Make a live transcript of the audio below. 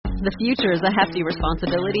The future is a hefty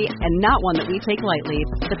responsibility and not one that we take lightly.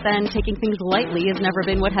 But then taking things lightly has never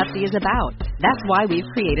been what Hefty is about. That's why we've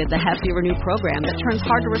created the Hefty Renew program that turns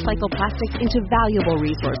hard-to-recycle plastics into valuable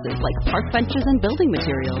resources like park benches and building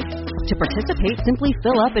materials. To participate, simply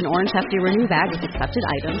fill up an orange Hefty Renew bag with accepted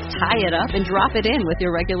items, tie it up, and drop it in with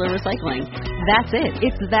your regular recycling. That's it.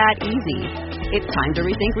 It's that easy. It's time to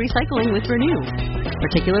rethink recycling with Renew.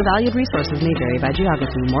 Particular valued resources may vary by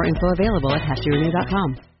geography. More info available at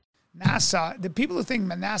heftyrenew.com. NASA, the people who think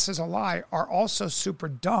NASA's a lie are also super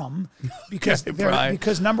dumb because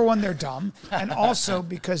because number one, they're dumb, and also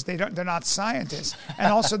because they're not scientists,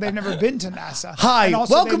 and also they've never been to NASA. Hi,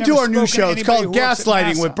 welcome to our new show. It's called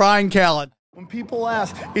Gaslighting with Brian Callen. When people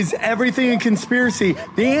ask, is everything a conspiracy?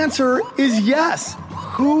 The answer is yes.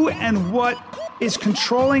 Who and what is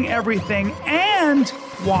controlling everything and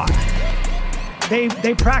why?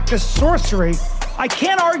 They practice sorcery. I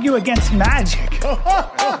can't argue against magic.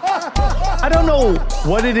 I don't know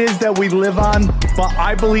what it is that we live on, but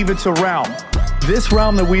I believe it's a realm. This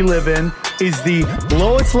realm that we live in is the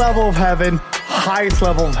lowest level of heaven, highest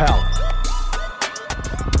level of hell.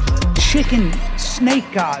 Chicken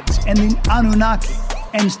snake gods and the Anunnaki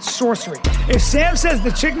and sorcery. If Sam says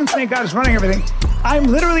the chicken snake god is running everything, I'm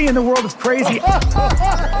literally in the world of crazy.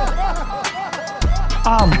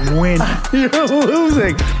 I'm winning. You're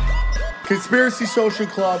losing. Conspiracy Social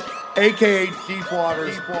Club, a.k.a. Deep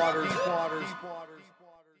Waters.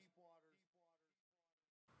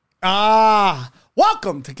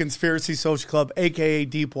 Welcome to Conspiracy Social Club, a.k.a.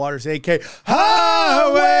 Deep Waters, a.k.a.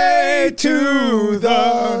 Highway to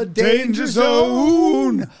the Danger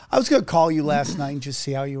Zone. I was going to call you last night and just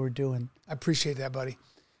see how you were doing. I appreciate that, buddy.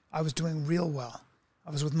 I was doing real well.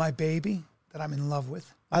 I was with my baby that I'm in love with.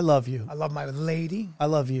 I love you. I love my lady. I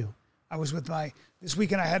love you. I was with this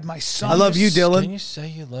weekend I had my son. I love you, Dylan. Can you say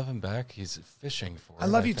you love him back? He's fishing for it. I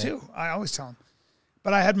love you too. I always tell him.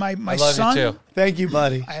 But I had my son. I love you too. Thank you,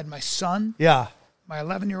 buddy. I had my son. Yeah. My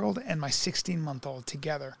 11-year-old and my 16-month-old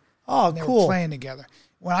together. Oh, and they cool. were playing together.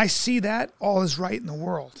 When I see that, all is right in the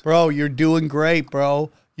world. Bro, you're doing great,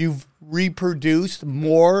 bro. You've reproduced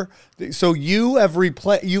more. So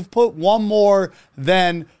you've put one more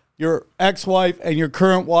than your ex-wife and your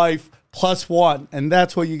current wife plus one. And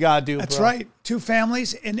that's what you got to do, That's bro. right. 2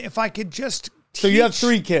 families. And if I could just So you have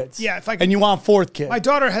 3 kids. Yeah. If I could, and you want a 4th kid. My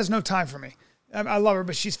daughter has no time for me. I love her,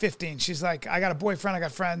 but she's 15. She's like, I got a boyfriend. I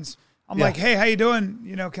got friends. I'm like, hey, how you doing?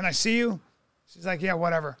 Can I see you? She's like, yeah,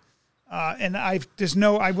 whatever. And I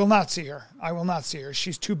will not see her. I will not see her.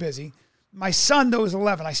 She's too busy. My son, though, is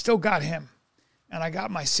 11. I still got him. And I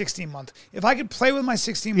got my 16-month. If I could play with my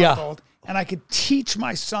 16-month-old and I could teach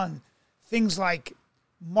my son things like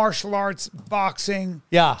martial arts, boxing,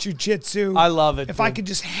 jiu-jitsu. I love it. If I could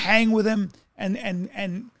just hang with him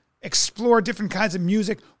and explore different kinds of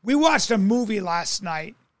music. We watched a movie last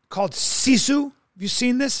night called Sisu. Have you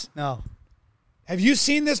seen this? No. Have you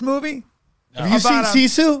seen this movie? No. Have you seen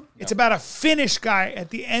Sisu? It's about a Finnish guy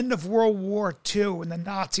at the end of World War II when the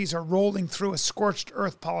Nazis are rolling through a scorched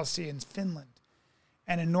earth policy in Finland.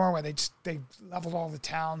 And in Norway, they leveled all the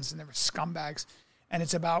towns and they were scumbags. And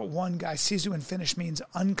it's about one guy. Sisu in Finnish means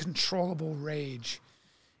uncontrollable rage.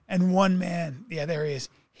 And one man, there he is.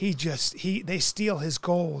 They steal his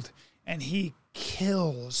gold and he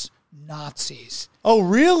kills Nazis. Oh,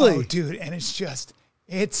 really? Oh, dude. And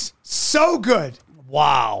it's so good.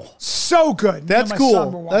 Wow. So good. That's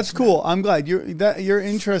cool. That's cool. I'm glad. You're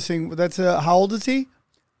interesting. That's how old is he?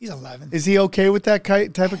 He's 11. Is he okay with that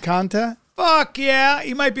type of content? Fuck yeah.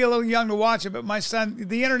 He might be a little young to watch it, but my son,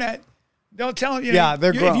 the internet, don't tell him.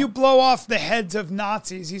 They're grown. If you blow off the heads of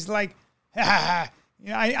Nazis, he's like, ha ha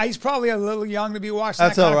ha. He's probably a little young to be watching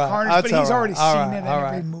that kind of carnage, but he's already seen it in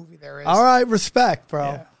every movie there is. All right, respect,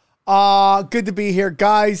 bro. Yeah. Good to be here,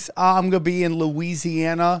 guys. I'm gonna be in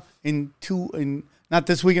Louisiana in not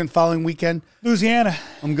this weekend, following weekend. Louisiana.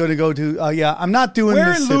 I'm gonna go to. I'm not doing.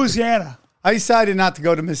 Where in Louisiana? I decided not to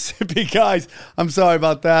go to Mississippi, guys. I'm sorry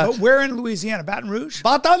about that. But where in Louisiana? Baton Rouge?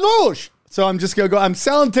 Baton Rouge. So I'm just going to go. I'm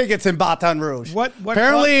selling tickets in Baton Rouge. What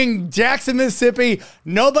Apparently in Jackson, Mississippi,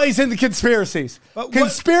 nobody's into conspiracies.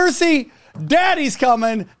 Conspiracy, daddy's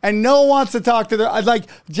coming, and no one wants to talk to their...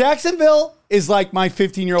 Jacksonville is like my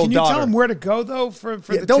 15-year-old daughter. Can you tell them where to go, though, for the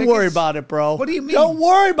tickets? Don't worry about it, bro. What do you mean? Don't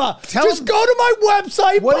worry about it. Just go to my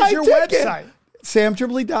website. What is your website?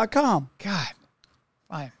 SamTripoli.com. God.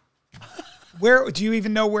 Fine. Where do you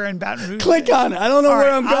even know where in Baton Rouge? Click on it. I don't know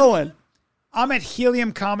where I'm going. I'm at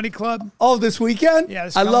Helium Comedy Club. Oh, this weekend? Yeah,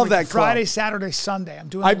 I love that club. Friday, Saturday, Sunday. I'm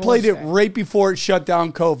doing. I played it right before it shut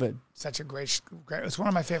down COVID. Such a great. It's one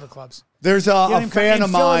of my favorite clubs. There's a fan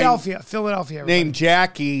of mine, Philadelphia, named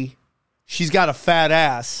Jackie. she's got a fat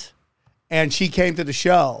ass, and she came to the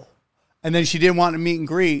show, and then she didn't want to meet and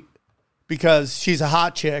greet because she's a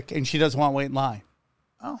hot chick and she doesn't want to wait in line.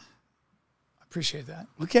 Oh, I appreciate that.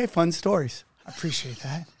 Okay, fun stories. I appreciate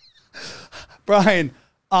that. Brian,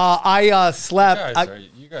 I slept.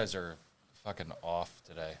 You guys are fucking off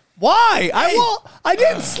today. Why? I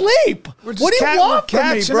didn't sleep. What do you want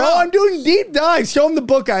from me, bro? I'm doing deep dives. Show him the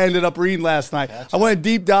book I ended up reading last night. I went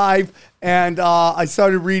deep dive, and I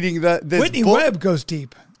started reading this Whitney book. Webb goes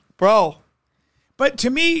deep. Bro. But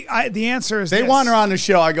to me, the answer is They want her on the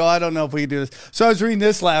show. I go, I don't know if we can do this. So I was reading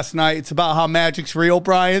this last night. It's about how magic's real,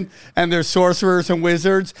 Brian, and there's sorcerers and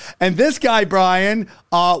wizards. And this guy, Brian,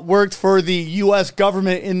 worked for the U.S.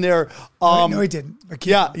 government in their... no, he didn't.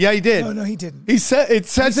 Yeah, he did. No, he didn't. It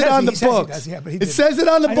says it on the book. It says it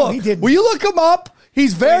on the book. He didn't. Will you look him up?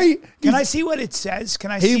 He's very... Can I see what it says?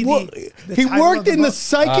 Can I see the He title worked of the in the book?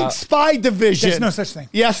 psychic spy division. There's no such thing.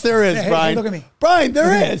 Yes, there is, Hey, Brian. look at me. Brian,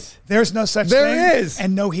 there is. There's no such thing. There is.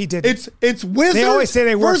 And no, he didn't. It's wizards They always say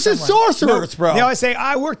they work versus somewhere. sorcerers, bro. They always say,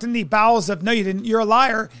 I worked in the bowels of... No, you didn't. You're a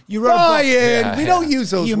liar. You wrote Brian, a book. we don't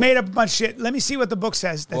use those. You made up a bunch of shit. Let me see what the book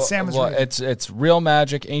says that Sam was reading. It's real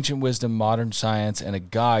magic, ancient wisdom, modern science, and a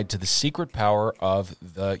guide to the secret power of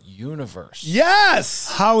the universe. Yes.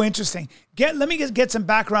 How interesting. Let me get some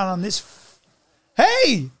background on this.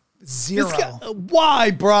 Hey. Zero.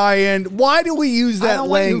 Why, Brian? Why do we use that I don't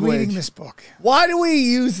want language? you reading this book. Why do we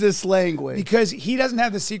use this language? Because he doesn't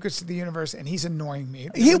have the secrets to the universe, and he's annoying me.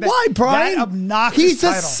 Why, Brian? That obnoxious He's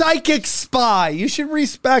title. a psychic spy. You should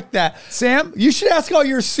respect that. Sam? You should ask all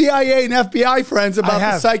your CIA and FBI friends about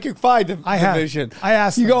the psychic spy division. I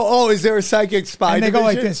asked you them. go, oh, is there a psychic spy and they division? go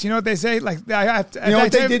like this. You know what they say? Like, you know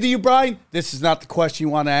what they did to you, Brian? This is not the question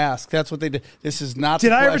you want to ask. That's what they did. This is not the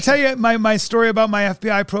question. Did I ever tell you my story about my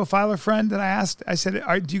FBI profiler friend that I asked? I said,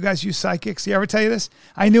 do you guys use psychics? Did he ever tell you this?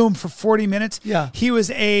 I knew him for 40 minutes. Yeah. He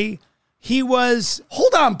was...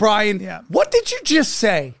 Hold on, Brian. Yeah. What did you just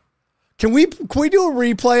say? Can we do a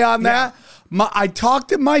replay on that? I talked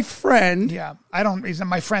to my friend. Yeah. He's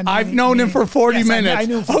my friend. I've known him for 40 minutes. I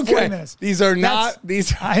knew him for 40 minutes. These are not...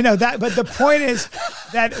 I know that, but the point is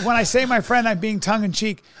that when I say my friend, I'm being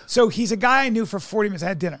tongue-in-cheek. So he's a guy I knew for 40 minutes. I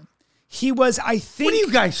had dinner. He was, I think... What are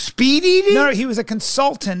you guys, speed eating? No, he was a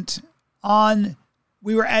consultant on...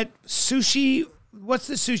 We were at Sushi... What's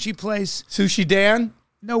the sushi place? Sushi Dan?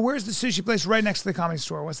 No, where's the sushi place right next to the Comedy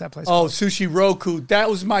Store? What's that place Oh, called? Sushi Roku. That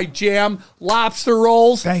was my jam. Lobster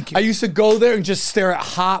rolls. Thank you. I used to go there and just stare at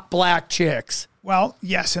hot black chicks. Well,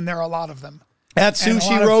 yes, and there are a lot of them. At And a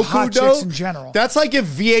Sushi lot of Roku, hot though, chicks in general. that's like if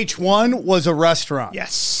VH1 was a restaurant.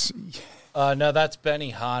 Yes. No, that's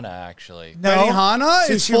Benihana, actually. No. Benihana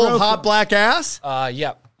is Sushi full Roku. of hot black ass?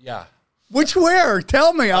 Yep, yeah. Which where?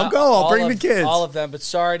 Tell me. I'll go. I'll bring the kids. All of them, but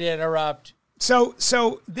sorry to interrupt.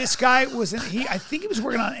 So this guy was I think he was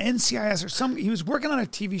working on NCIS or he was working on a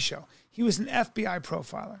TV show. He was an FBI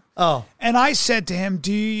profiler. Oh. And I said to him,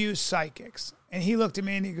 "Do you use psychics?" And he looked at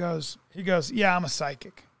me and he goes, "Yeah, I'm a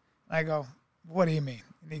psychic." And I go, "What do you mean?"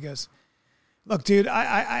 And he goes, "Look, dude,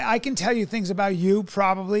 I can tell you things about you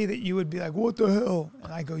probably that you would be like, what the hell?"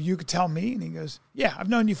 And I go, "You could tell me?" And he goes, "Yeah, I've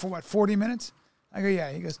known you for 40 minutes?" I go,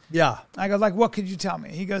 "Yeah." He goes, Yeah. I go, "Like, what could you tell me?"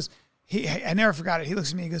 He goes, I never forgot it. He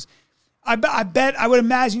looks at me, he goes, I bet, I would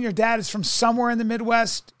imagine your dad is from somewhere in the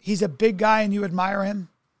Midwest. He's a big guy and you admire him.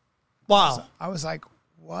 Wow. I was like,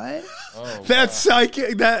 what? That's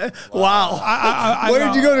psychic. Wow. Where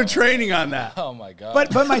did you go to training on that? Oh, my God.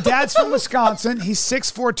 But my dad's from Wisconsin. He's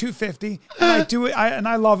 6'4", 250. And I do it. And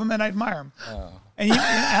I love him and I admire him. Oh. And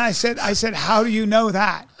I said, how do you know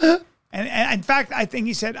that? And in fact, I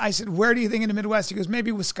said, where do you think in the Midwest? He goes,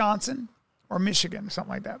 maybe Wisconsin or Michigan or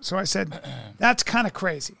something like that. So I said, that's kind of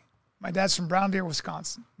crazy. My dad's from Brown Deer,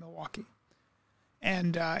 Wisconsin, Milwaukee.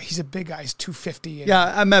 And he's a big guy. He's 250.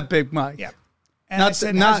 Yeah, I met Big Mike. Yeah. And I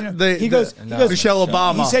said, he goes, Michelle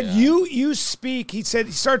Obama. He said, you speak. He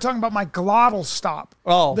started talking about my glottal stop.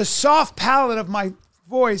 Oh. The soft palate of my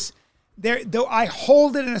voice, though I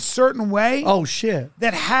hold it in a certain way. Oh, shit.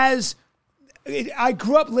 That I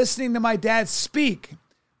grew up listening to my dad speak.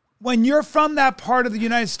 When you're from that part of the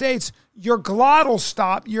United States, your glottal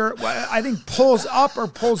stop, I think pulls up or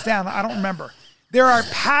pulls down. I don't remember. There are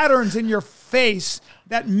patterns in your face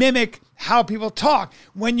that mimic how people talk.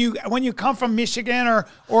 When you come from Michigan or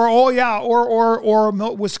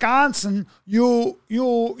Wisconsin, you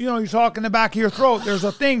talk in the back of your throat. There's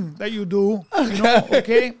a thing that you do.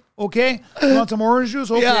 Okay. You want some orange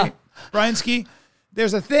juice? Okay. Yeah. Brianski.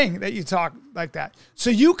 There's a thing that you talk like that. So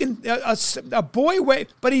you can, a boy,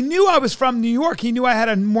 but he knew I was from New York. He knew I had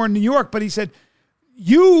a more New York, but he said,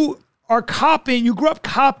 you are copying, you grew up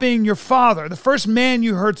copying your father. The first man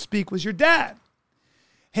you heard speak was your dad.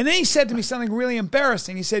 And then he said to me something really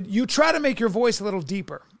embarrassing. He said, you try to make your voice a little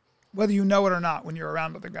deeper, whether you know it or not, when you're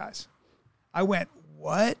around other guys. I went,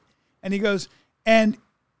 what? And he goes, and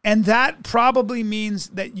that probably means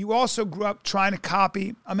that you also grew up trying to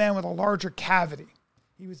copy a man with a larger cavity.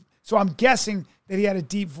 So I'm guessing that he had a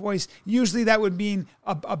deep voice. Usually that would mean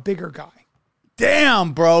a bigger guy.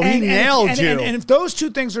 Damn, bro, he nailed you. And if those two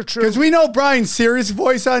things are true, because we know Brian's serious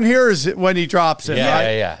voice on here is when he drops it,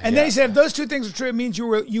 right? Yeah. And then he said, if those two things are true, it means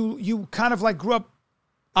you kind of like grew up.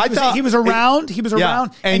 I thought he was around. He was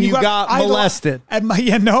around, and you got molested.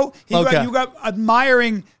 You got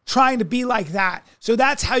admiring, trying to be like that. So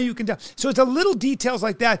that's how you can tell. So it's a little details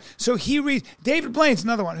like that. So he reads. David Blaine's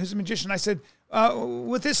another one who's a magician. I said,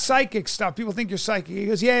 with this psychic stuff, people think you're psychic. He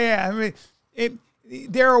goes, yeah. I mean,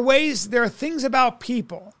 there are things about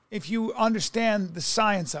people, if you understand the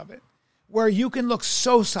science of it, where you can look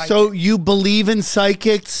so psychic. So you believe in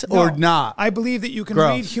psychics or not? I believe that you can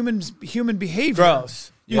read human behavior. Gross.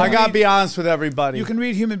 I got to be honest with everybody. You can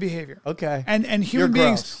read human behavior. Okay. And human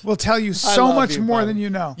beings will tell you so much more than you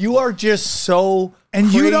know. You are just so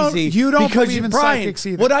crazy. You don't believe in psychics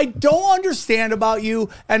either. What I don't understand about you,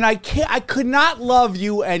 and I could not love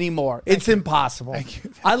you anymore. It's impossible. Thank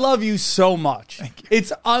you. I love you so much. Thank you.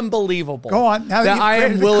 It's unbelievable. Go on. Now that I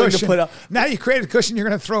am willing to put up. Now you created a cushion you're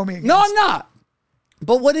going to throw me against. No, I'm not.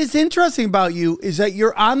 But what is interesting about you is that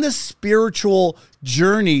you're on this spiritual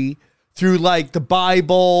journey through like the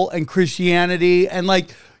Bible and Christianity, and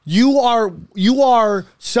like you are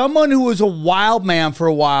someone who was a wild man for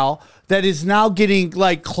a while that is now getting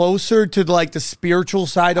like closer to like the spiritual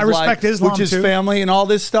side of life, Islam, which is too. Family and all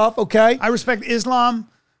this stuff. Okay, I respect Islam,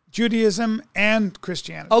 Judaism, and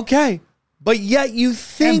Christianity. Okay, but yet you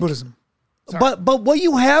think and Buddhism. But what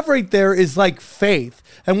you have right there is like faith.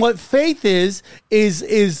 And what faith is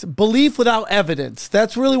belief without evidence.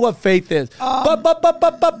 That's really what faith is. I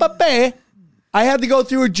had to go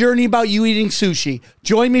through a journey about you eating sushi.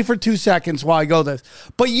 Join me for 2 seconds while I go this.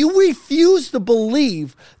 But you refuse to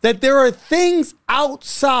believe that there are things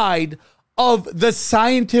outside of the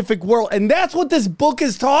scientific world. And that's what this book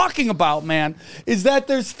is talking about, man, is that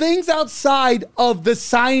there's things outside of the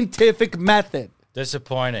scientific method.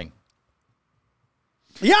 Disappointing.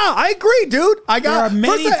 Yeah, I agree, dude.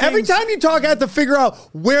 Every time you talk, I have to figure out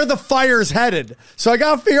where the fire's headed. So I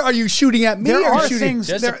got to figure, are you shooting at me or are you shooting?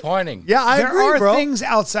 Disappointing. Yeah, I agree, bro. There are things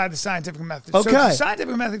outside the scientific method. Okay. So the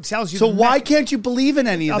scientific method tells you. So why can't you believe in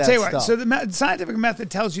any of that stuff? I'll tell you what. So the scientific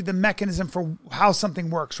method tells you the mechanism for how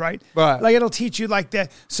something works, right? Right. Like it'll teach you like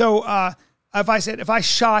that. So if I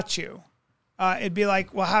shot you, it'd be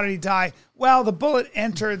like, well, how did he die? Well, the bullet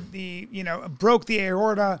entered broke the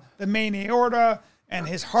aorta, the main aorta. And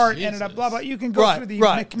his heart ended up blah, blah. You can go through the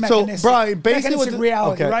mechanistic, so, Brian, basically mechanistic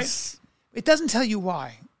reality, okay. right? It doesn't tell you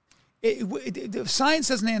why. Science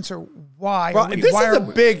doesn't answer why. Bro, this is a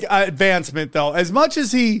big advancement, though. As much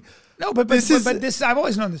as he... No, but this I've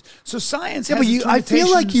always known this. So science has its I feel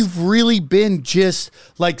like you've really been just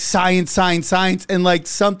like science, and like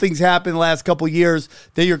something's happened the last couple of years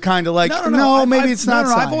that you're kind of like, maybe it's not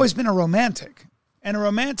science. I've always been a romantic. And a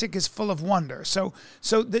romantic is full of wonder. So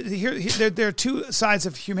there are two sides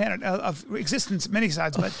of humanity, of existence, many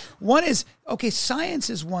sides. But one is, okay,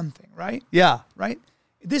 science is one thing, right? Yeah. Right?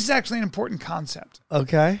 This is actually an important concept.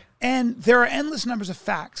 Okay. And there are endless numbers of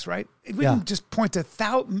facts, right? We can just point to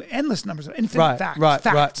endless numbers of infinite facts.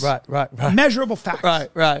 Right. Measurable facts.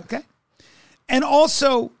 Right. Okay? And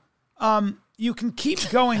also, you can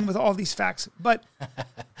keep going with all these facts, but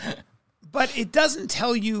it doesn't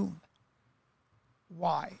tell you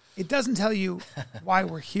why. It doesn't tell you why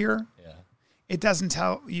we're here. Yeah. It doesn't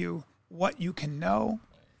tell you what you can know.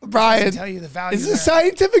 Brian, it doesn't tell you the value. Is the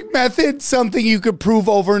scientific method something you could prove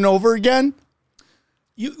over and over again?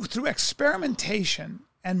 Through experimentation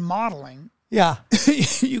and modeling, yeah,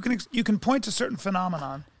 you can point to certain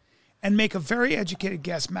phenomenon and make a very educated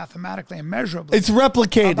guess mathematically and measurably. It's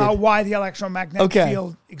replicated about why the electromagnetic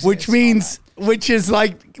field exists. Which is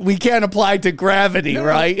like we can't apply to gravity,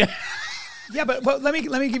 right? Yeah, but let me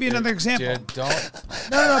give you another example. Dude, don't.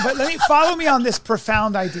 No, but follow me on this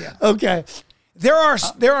profound idea. Okay. There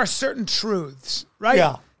are certain truths, right?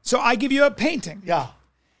 Yeah. So I give you a painting. Yeah.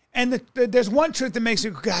 And there's one truth that makes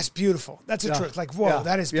you go, God, it's beautiful. That's a truth. Like, whoa,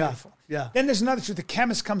 that is beautiful. Yeah. Then there's another truth. The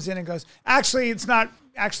chemist comes in and goes, actually, it's not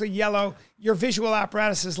actually yellow. Your visual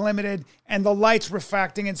apparatus is limited, and the light's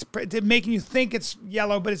refracting. It's making you think it's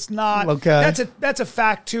yellow, but it's not. Okay. That's a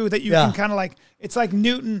fact, too, that you can kind of like, it's like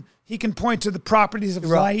Newton. He can point to the properties of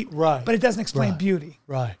light, but it doesn't explain beauty.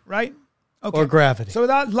 Right. Okay. Or gravity. So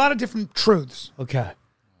a lot of different truths. Okay.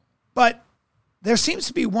 But there seems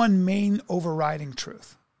to be one main overriding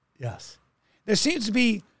truth. Yes. There seems to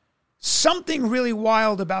be something really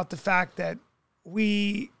wild about the fact that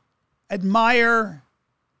we admire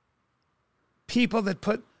people that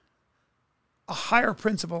put a higher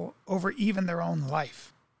principle over even their own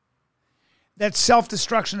life. That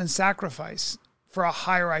self-destruction and sacrifice for a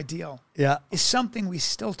higher ideal is something we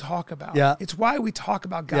still talk about. Yeah. It's why we talk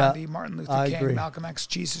about Gandhi, Martin Luther King, Malcolm X,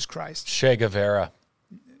 Jesus Christ. Che Guevara.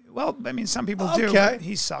 Well, I mean, some people do, Okay. but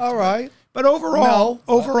he sucked. All right. But overall,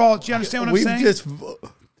 do you understand what I'm We've saying? just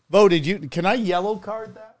voted. Can I yellow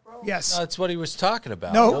card that, bro? Yes. That's what he was talking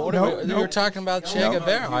about. No, You were talking about Che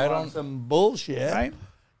Guevara. I don't. Some bullshit. Right?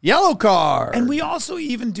 Yellow card. And we also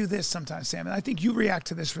even do this sometimes, Sam, and I think you react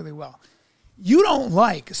to this really well. You don't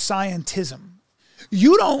like scientism.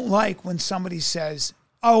 You don't like when somebody says,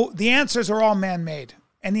 oh, the answers are all man-made,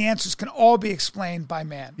 and the answers can all be explained by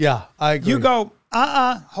man. Yeah, I agree. You go,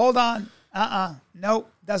 hold on,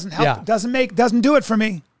 nope, doesn't help, Yeah. doesn't do it for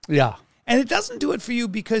me. Yeah. And it doesn't do it for you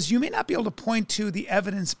because you may not be able to point to the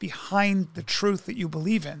evidence behind the truth that you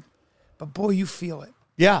believe in, but boy, you feel it.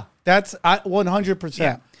 Yeah. That's 100%.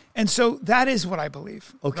 Yeah. And so that is what I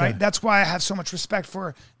believe. Okay. Right? That's why I have so much respect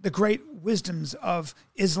for the great wisdoms of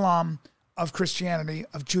Islam, of Christianity,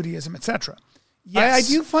 of Judaism, etc. Yes.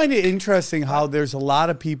 I do find it interesting how there's a lot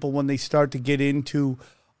of people when they start to get into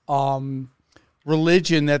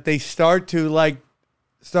religion that they start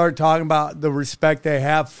talking about the respect they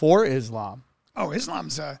have for Islam. Oh, Islam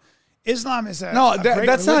is a No, great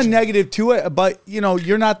that's not a religion. negative to it, but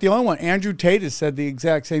you're not the only one. Andrew Tate has said the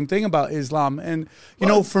exact same thing about Islam, and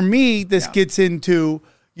for me, this gets into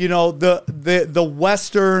the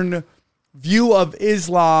Western view of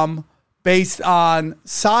Islam based on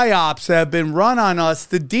psyops that have been run on us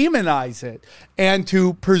to demonize it and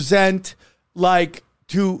to present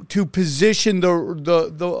to position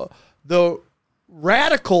the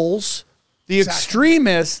radicals, the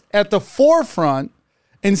extremists at the forefront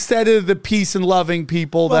instead of the peace and loving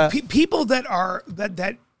people people that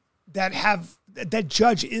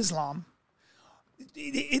judge Islam.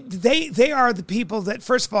 They are the people that,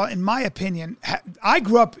 first of all, in my opinion, I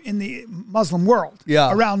grew up in the Muslim world,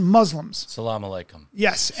 around Muslims. Salam alaikum.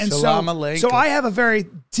 Yes, and Salam so alaikum. I have a very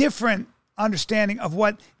different understanding of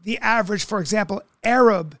what the average, for example,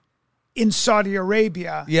 Arab in Saudi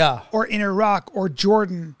Arabia, or in Iraq or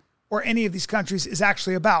Jordan or any of these countries is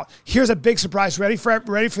actually about. Here's a big surprise. Ready for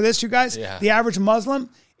this, you guys? Yeah. The average Muslim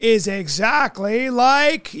is exactly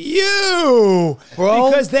like you, bro.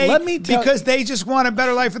 because Because they just want a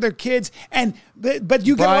better life for their kids. But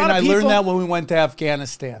you get Brian, a lot of people. I learned that when we went to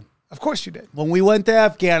Afghanistan. Of course you did. When we went to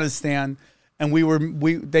Afghanistan and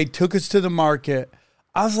they took us to the market,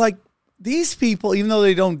 I was like, these people, even though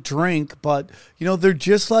they don't drink, but they're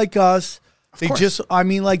just like us.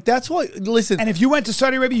 That's what, listen. And if you went to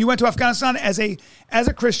Saudi Arabia, you went to Afghanistan as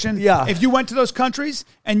a Christian. Yeah. If you went to those countries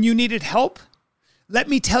and you needed help, let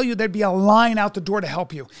me tell you, there'd be a line out the door to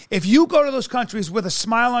help you. If you go to those countries with a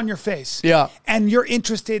smile on your face, and you're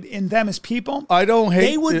interested in them as people, I don't hate.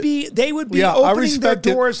 They would be opening their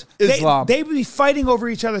doors. Islam. They would be fighting over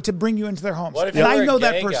each other to bring you into their homes. What if and I you're know a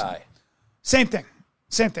that gay person. guy? Same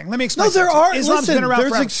thing. Let me explain. No, there are. Islam's been around there's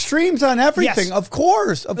forever. extremes on everything. Yes. Of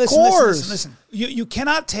course. Listen. You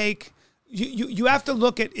cannot take. You have to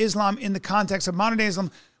look at Islam in the context of modern day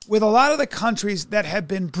Islam, with a lot of the countries that have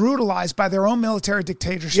been brutalized by their own military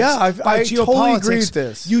dictatorships. Yeah, by I geopolitics. totally agree with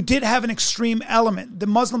this. You did have an extreme element. The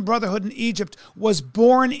Muslim Brotherhood in Egypt was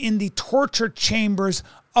born in the torture chambers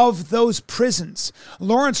of those prisons.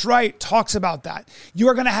 Lawrence Wright talks about that. You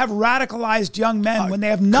are going to have radicalized young men when they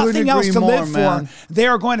have nothing else to live for. They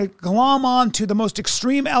are going to glom on to the most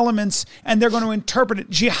extreme elements, and they're going to interpret it.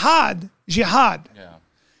 Jihad. Yeah.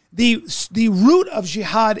 The root of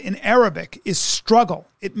jihad in Arabic is struggle.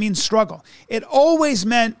 It means struggle. It always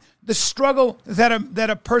meant the struggle that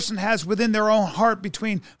a person has within their own heart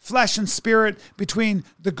between flesh and spirit, between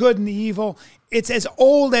the good and the evil. It's as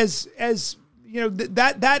old as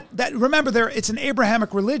that. Remember, it's an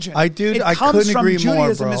Abrahamic religion. I couldn't agree more, bro.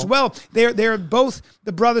 Judaism as well. They're both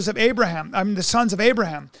the brothers of Abraham. I mean, the sons of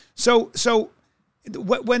Abraham. So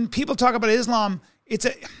when people talk about Islam,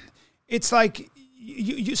 it's like.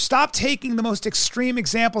 You stop taking the most extreme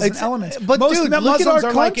examples and elements. But most dude, Muslims look at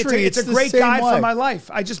our are like, country. it's a the great same guide way. for my life.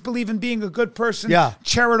 I just believe in being a good person,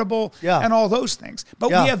 charitable, Yeah. and all those things. But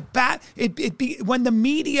we have when the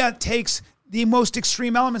media takes the most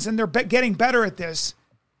extreme elements and they're getting better at this,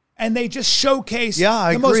 and they just showcase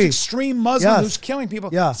the most extreme Muslim who's killing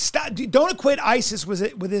people. Yeah. Stop, don't equate ISIS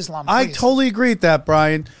with Islam. Please. I totally agree with that,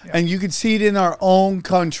 Brian. Yeah. And you can see it in our own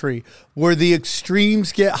country where the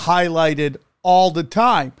extremes get highlighted all the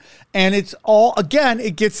time. And it's all, again,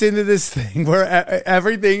 it gets into this thing where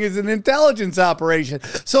everything is an intelligence operation.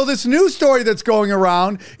 So this new story that's going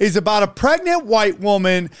around is about a pregnant white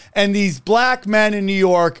woman, and these black men in New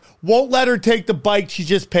York won't let her take the bike she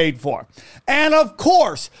just paid for. And of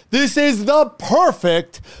course, this is the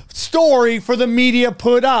perfect story for the media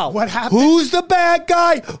put out. What happened? Who's the bad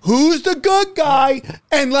guy? Who's the good guy?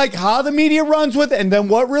 And like how the media runs with it. And then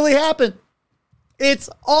what really happened?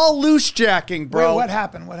 It's all loose jacking, bro. Wait, what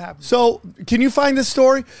happened? What happened? So, can you find the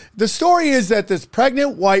story? The story is that this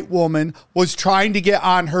pregnant white woman was trying to get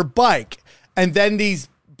on her bike, and then these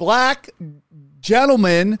black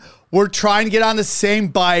gentlemen were trying to get on the same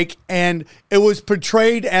bike, and it was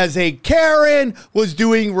portrayed as a Karen was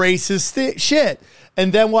doing racist shit.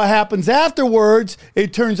 And then what happens afterwards,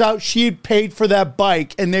 it turns out she had paid for that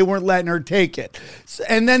bike, and they weren't letting her take it.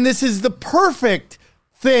 And then this is the perfect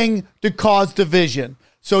thing to cause division.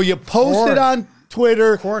 So you post it on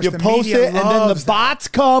Twitter, you post it, and then the bots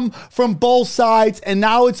come from both sides, and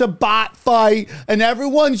now it's a bot fight, and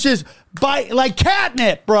everyone's just like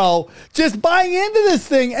catnip, bro. Just buying into this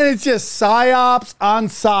thing, and it's just psyops on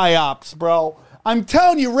psyops, bro. I'm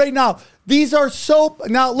telling you right now, these are so...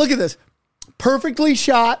 Now, look at this. Perfectly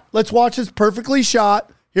shot. Let's watch this perfectly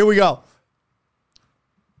shot. Here we go.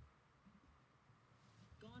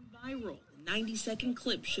 90-second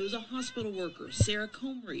clip shows a hospital worker, Sarah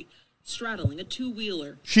Comrie, straddling a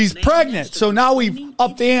two-wheeler. She's pregnant, so now we've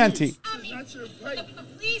upped the ante.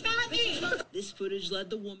 This footage led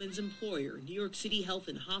the woman's employer, New York City Health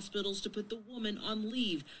and Hospitals, to put the woman on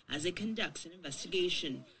leave as it conducts an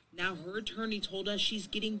investigation. Now her attorney told us she's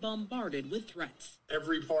getting bombarded with threats.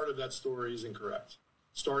 Every part of that story is incorrect,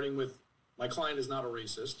 starting with my client is not a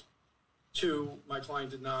racist. 2, my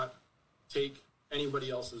client did not take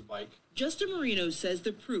anybody else's bike. Justin Marino says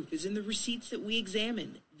the proof is in the receipts that we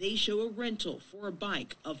examined. They show a rental for a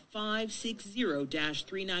bike of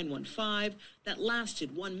 560-3915 that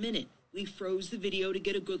lasted 1 minute. We froze the video to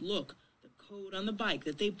get a good look. The code on the bike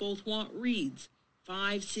that they both want reads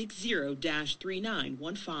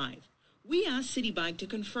 560-3915. We asked City Bike to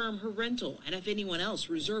confirm her rental and if anyone else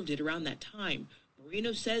reserved it around that time.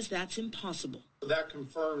 Marino says that's impossible. That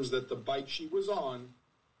confirms that the bike she was on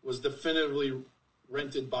was definitively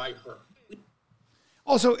rented by her.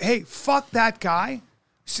 Also, hey, fuck that guy.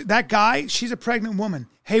 That guy, she's a pregnant woman.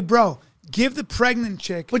 Hey, bro, give the pregnant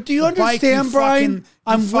chick. But do you understand, Brian?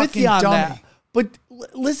 I'm with you on dummy. that. But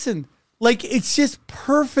listen, like it's just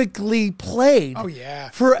perfectly played. Oh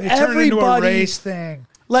yeah, for they everybody. Turn it into a race thing.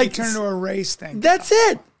 Like they turn into a race thing. That's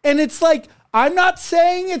it. And it's like I'm not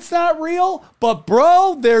saying it's not real, but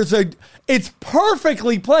bro, it's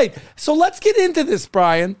perfectly played. So let's get into this,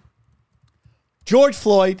 Brian. George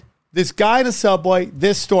Floyd, this guy in a subway,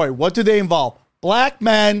 this story. What do they involve? Black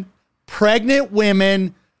men, pregnant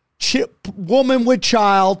women, woman with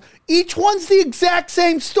child. Each one's the exact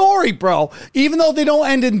same story, bro, even though they don't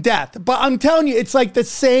end in death. But I'm telling you, it's like the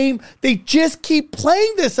same. They just keep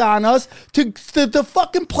playing this on us to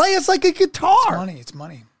fucking play us like a guitar. It's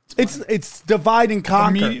money. It's divide and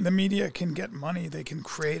conquer. The media can get money. They can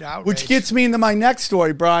create outrage. Which gets me into my next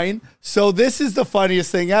story, Brian. So this is the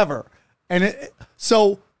funniest thing ever.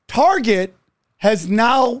 So Target has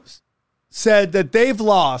now said that they've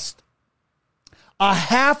lost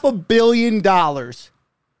 $500 million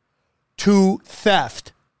to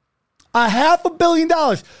theft. $500 million.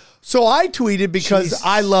 So I tweeted because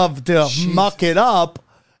I love to muck it up.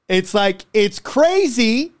 It's like, it's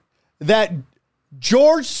crazy that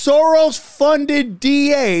George Soros funded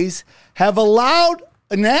DAs have allowed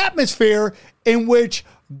an atmosphere in which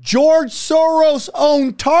George Soros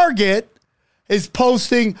owned Target is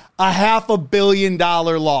posting $500 million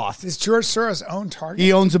loss. Does George Soros own Target?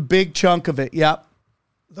 He owns a big chunk of it. Yep.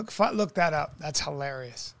 Look that up. That's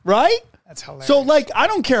hilarious. Right? That's hilarious. So, like, I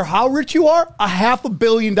don't care how rich you are, $500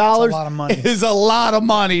 million a lot of money. is a lot of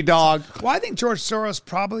money, dog. Well, I think George Soros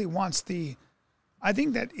probably wants I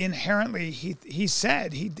think that inherently he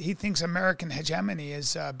said he thinks American hegemony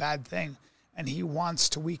is a bad thing, and he wants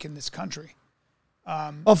to weaken this country.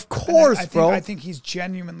 Of course, bro. I think he's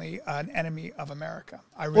genuinely an enemy of America.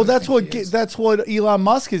 That's what Elon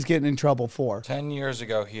Musk is getting in trouble for. 10 years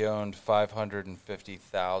ago, he owned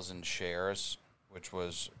 550,000 shares, which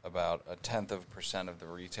was about 0.1% of the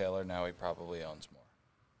retailer. Now he probably owns more.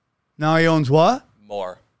 Now he owns what?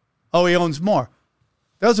 More. Oh, he owns more.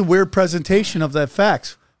 That was a weird presentation of the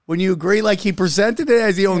facts. When you agree, like he presented it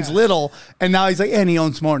as he owns little, and now he's like, and he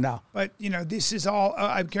owns more now. But, this is all,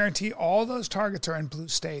 I guarantee all those targets are in blue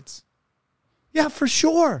states. Yeah, for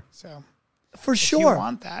sure. So, for sure. If you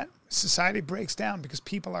want that, society breaks down because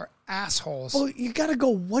people are assholes. Well, you got to go,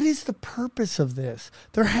 what is the purpose of this?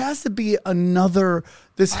 There has to be another,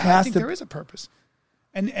 I think there is a purpose.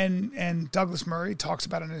 And Douglas Murray talks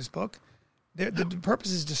about it in his book. The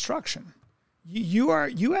purpose is destruction.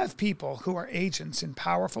 You have people who are agents in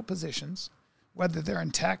powerful positions, whether they're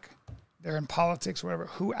in tech, they're in politics, whatever,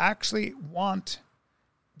 who actually want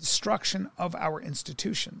destruction of our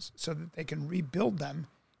institutions so that they can rebuild them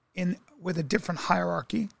with a different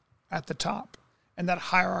hierarchy at the top. And that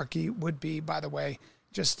hierarchy would be, by the way,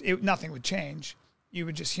 nothing would change.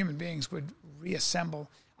 Human beings would reassemble.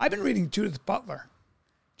 I've been reading Judith Butler.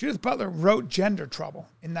 Judith Butler wrote Gender Trouble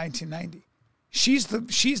in 1990.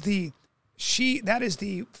 That is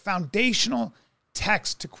the foundational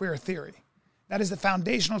text to queer theory. That is the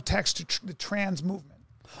foundational text to the trans movement.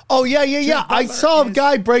 Oh, yeah. I saw a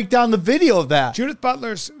guy break down the video of that. Judith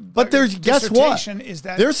Butler's guess what? Is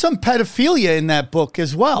that there's some pedophilia in that book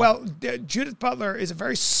as well. Well, Judith Butler is a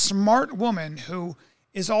very smart woman who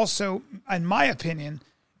is also, in my opinion,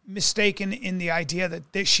 mistaken in the idea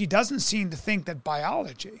that she doesn't seem to think that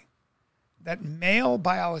that male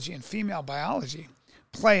biology and female biology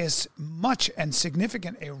play as much and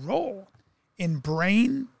significant a role in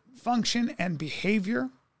brain function and behavior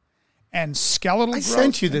and skeletal growth. I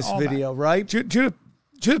sent you this video, right? Judith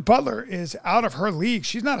Butler is out of her league.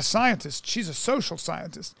 She's not a scientist. She's a social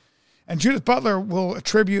scientist. And Judith Butler will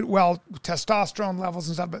attribute, testosterone levels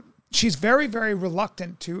and stuff, but she's very, very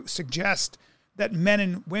reluctant to suggest that men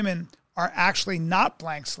and women are actually not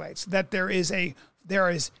blank slates, that there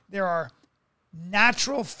are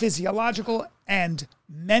natural, physiological, and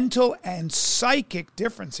mental and psychic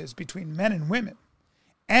differences between men and women.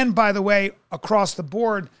 And by the way, across the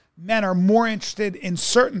board, men are more interested in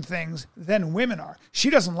certain things than women are. She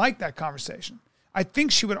doesn't like that conversation. I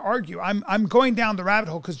think she would argue. I'm going down the rabbit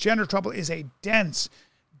hole because Gender Trouble is a dense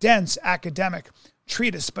academic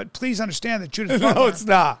treatise. But please understand that Judith Butler... No, it's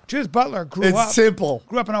not. Judith Butler grew up... It's simple.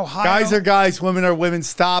 Grew up in Ohio. Guys are guys, women are women.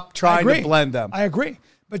 Stop trying to blend them. I agree.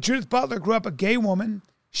 But Judith Butler grew up a gay woman.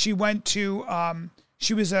 She went to...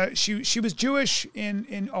 She was Jewish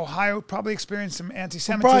in Ohio, probably experienced some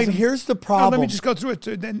anti-Semitism. Brian, here's the problem. Let me just go through it.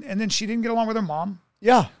 And then she didn't get along with her mom.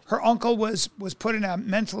 Yeah. Her uncle was put in a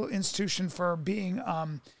mental institution for being,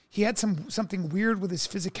 he had something weird with his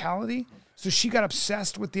physicality. So she got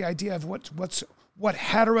obsessed with the idea of what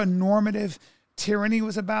heteronormative tyranny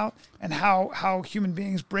was about and how human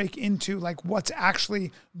beings break into like what's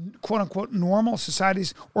actually quote unquote normal.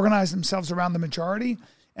 Societies organize themselves around the majority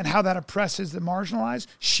and how that oppresses the marginalized.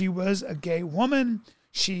 She was a gay woman.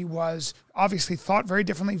 She was obviously thought very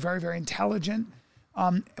differently, very, very intelligent.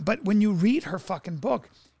 But when you read her fucking book,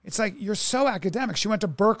 it's like you're so academic. She went to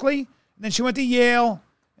Berkeley, and then she went to Yale,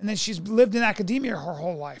 and then she's lived in academia her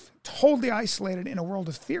whole life, totally isolated in a world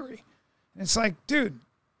of theory. And it's like, dude,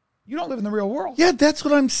 you don't live in the real world. Yeah, that's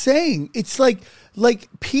what I'm saying. It's like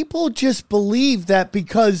people just believe that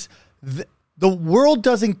because the world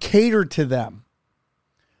doesn't cater to them,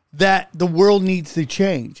 that the world needs to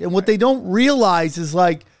change. And what they don't realize is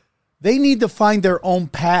like they need to find their own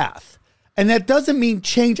path. And that doesn't mean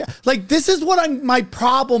change. Like this is what my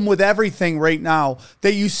problem with everything right now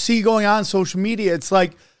that you see going on social media. It's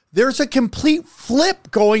like there's a complete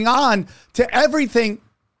flip going on to everything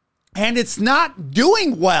and it's not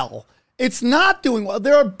doing well. It's not doing well.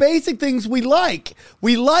 There are basic things we like.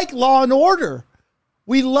 We like law and order.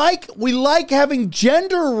 We like having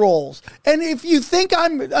gender roles. And if you think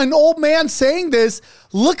I'm an old man saying this,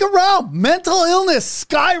 look around. Mental illness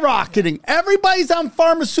skyrocketing. Everybody's on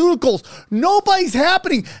pharmaceuticals. Nobody's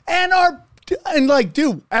happening.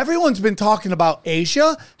 Dude, everyone's been talking about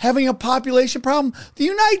Asia having a population problem. The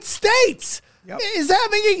United States is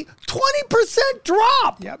having a 20%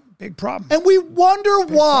 drop. Yep, big problem. And we wonder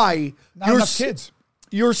why not enough kids.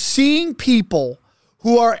 You're seeing people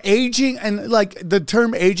who are aging, and like the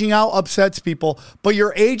term aging out upsets people, but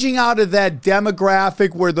you're aging out of that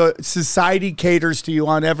demographic where the society caters to you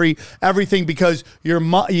on everything because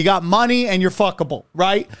you got money and you're fuckable,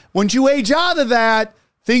 right? Once you age out of that,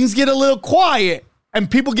 things get a little quiet and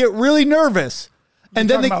people get really nervous. And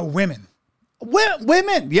then about women.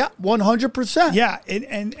 Women, yeah, 100%. Yeah,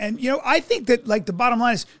 and you know, I think that like the bottom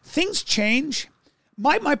line is things change.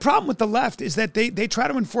 My problem with the left is that they try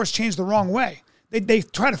to enforce change the wrong way. They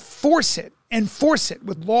try to force it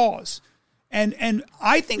with laws. And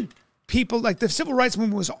I think people like the civil rights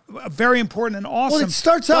movement was very important and awesome. Well, it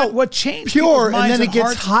starts out what changed pure people's minds and then it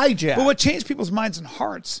gets hijacked. But what changed people's minds and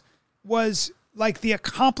hearts was like the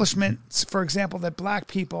accomplishments, for example, that black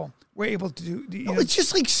people were able to do. It's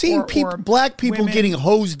just like seeing or black people women. getting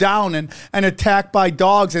hosed down and attacked by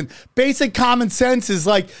dogs. And basic common sense is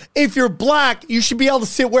like, if you're black, you should be able to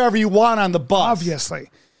sit wherever you want on the bus. Obviously.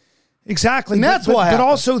 Exactly. And that's but, what but happened.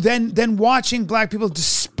 also then watching black people,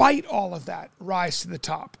 despite all of that, rise to the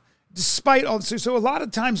top. Despite all, so a lot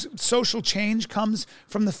of times social change comes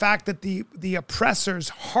from the fact that the oppressors'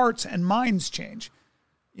 hearts and minds change.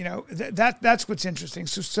 That's what's interesting.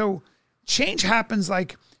 So change happens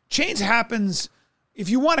if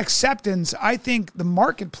you want acceptance. I think the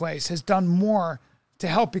marketplace has done more to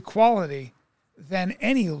help equality than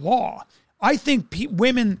any law. I think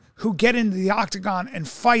women who get into the octagon and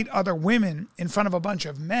fight other women in front of a bunch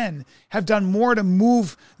of men have done more to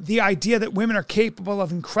move the idea that women are capable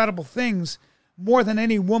of incredible things more than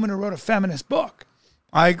any woman who wrote a feminist book.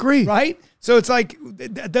 I agree. Right? So it's like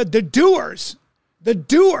the doers,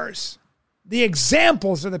 the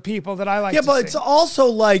examples are the people that I like to see. Yeah, but it's also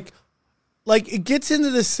like it gets into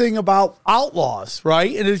this thing about outlaws,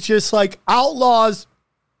 right? And it's just like outlaws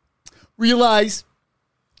realize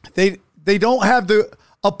they don't have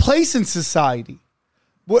a place in society,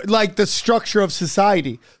 like the structure of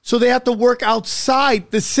society. So they have to work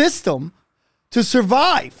outside the system to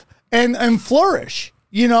survive and flourish,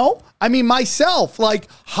 I mean, myself, like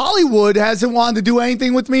Hollywood hasn't wanted to do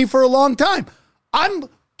anything with me for a long time. I'm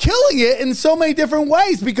killing it in so many different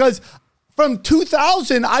ways because from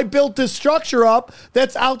 2000, I built this structure up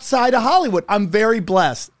that's outside of Hollywood. I'm very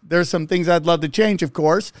blessed. There's some things I'd love to change, of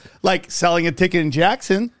course, like selling a ticket in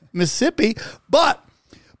Jackson, Mississippi. But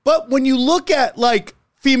when you look at like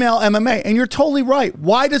female MMA, and you're totally right.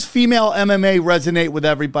 Why does female MMA resonate with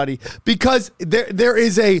everybody? Because there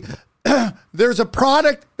is there's a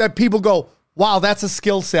product that people go, wow, that's a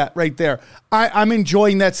skill set right there. I'm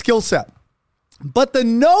enjoying that skill set. But the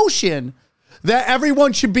notion that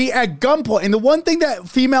everyone should be at gunpoint, and the one thing that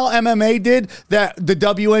female MMA did that the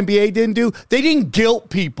WNBA didn't do, they didn't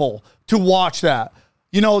guilt people to watch that.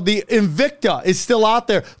 The Invicta is still out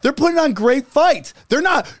there. They're putting on great fights. They're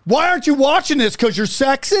not, why aren't you watching this? Because you're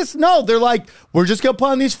sexist? No, they're like, we're just going to put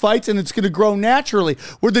on these fights and it's going to grow naturally.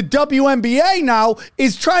 Where the WNBA now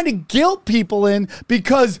is trying to guilt people in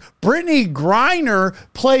because Brittany Griner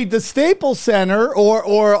played the Staples Center or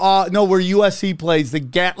where USC plays, the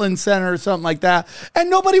Gatlin Center or something like that. And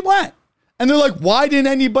nobody went. And they're like, why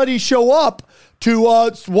didn't anybody show up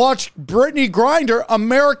to watch Brittany Griner,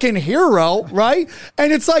 American hero, right?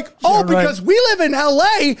 And it's like, because we live in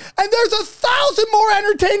LA and there's 1,000 more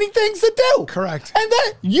entertaining things to do. Correct. And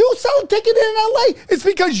then you sell a ticket in LA, it's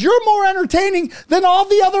because you're more entertaining than all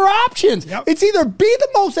the other options. Yep. It's either be the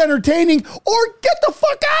most entertaining or get the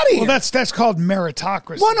fuck out of here. Well, that's called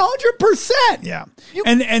meritocracy. 100%. Yeah.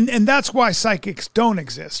 And that's why psychics don't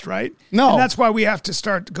exist, right? No. And that's why we have to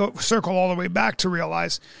circle all the way back to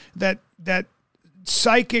realize that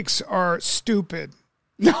psychics are stupid.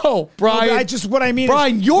 No, Brian. What I mean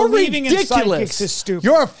Brian, is you're believing ridiculous. in psychics is stupid.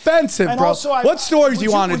 You're offensive, and bro. Also, what stories do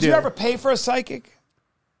you want to do? Would you ever pay for a psychic?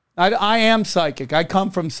 I am psychic. I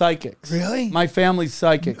come from psychics. Really? My family's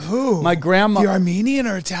psychic. Who? My grandma. The Armenian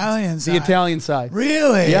or Italian side? The Italian side.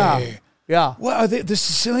 Really? Yeah. What are they? The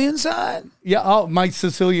Sicilian side? Yeah. Oh, my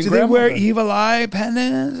Sicilian grandma. Do they wear evil eye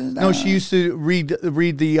pendants? No, she used to read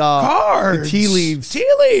the cards, the tea leaves. Tea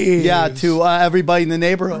leaves. Yeah, to everybody in the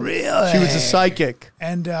neighborhood. Really? She was a psychic.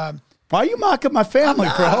 And why are you mocking my family,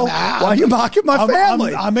 bro? Why are you mocking my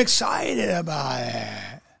family? I'm excited about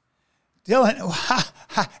it, Dylan.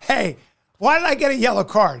 Hey, why did I get a yellow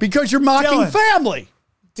card? Because you're mocking family.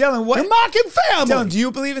 Dylan, what? You're mocking family. Dylan, do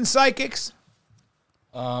you believe in psychics?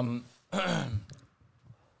 It's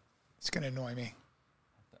gonna annoy me.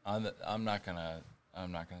 I'm not gonna.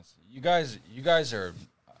 You guys are.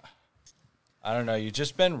 I don't know. You've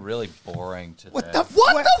just been really boring today. What the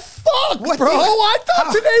fuck, bro? I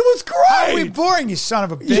thought today was great. How are we boring, you son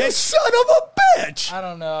of a bitch? You son of a bitch. I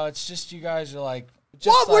don't know. It's just you guys are like.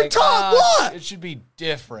 What? We're talking what? It should be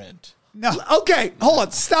different. No. Okay, hold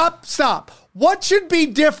on. Stop. What should be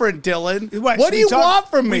different, Dylan? What do you want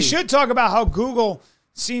from me? We should talk about how Google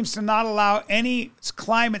seems to not allow any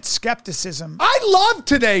climate skepticism. I love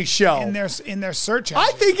today's show. In their search engine.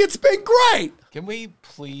 I think it's been great. Can we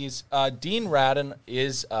please? Dean Radin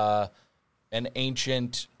is an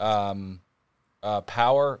ancient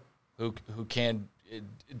power who can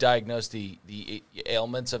diagnose the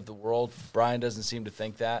ailments of the world. Brian doesn't seem to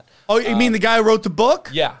think that. Oh, you mean the guy who wrote the book?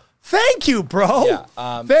 Yeah. Thank you, bro. Yeah.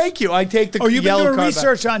 Thank you. I take the yellow card. You've been doing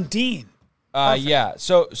research on Dean. Yeah.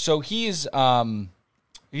 So he's a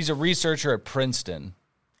researcher at Princeton.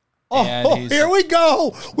 Oh, here we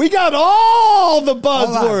go. We got all the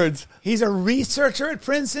buzzwords. He's a researcher at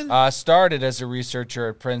Princeton? Started as a researcher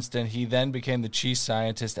at Princeton. He then became the chief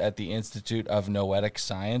scientist at the Institute of Noetic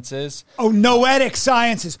Sciences. Oh, Noetic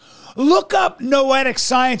Sciences. Look up Noetic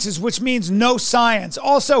Sciences, which means no science.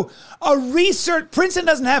 Also, Princeton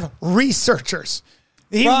doesn't have researchers.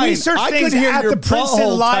 He researched things at the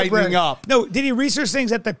Princeton Library. Up. No, did he research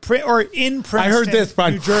things at in Princeton, I heard this,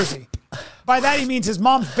 Brian. New Jersey? By that he means his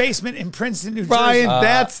mom's basement in Princeton, New Jersey. Brian,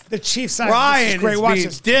 that's the chief scientist. Brian Great. is Watch being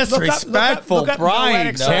this. disrespectful. Look up Brian,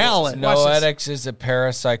 Noetic Sciences. talent. Watch this. Noetics is a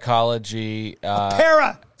parapsychology.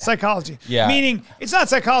 Parapsychology. Yeah. Meaning, it's not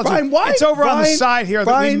psychology. Brian, why? It's over on the side here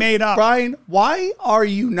that we made up. Brian, why are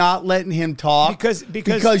you not letting him talk?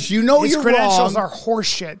 Because you know his you're credentials wrong. are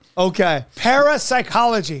horseshit. Okay.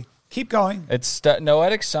 Parapsychology. Keep going. It's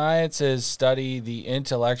Noetic sciences study the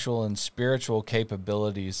intellectual and spiritual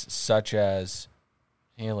capabilities such as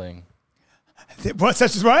healing. What?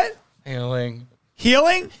 Such as what? Healing.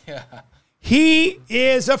 Healing? Yeah. He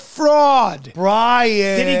is a fraud. Brian.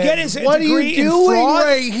 Did he get his what degree are you doing in fraud?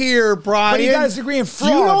 right here, Brian? But he got his degree in fraud,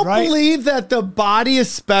 You don't right? believe that the body is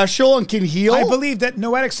special and can heal? I believe that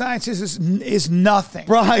Noetic Sciences is nothing.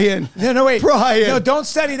 Brian. No, wait. Brian. No, don't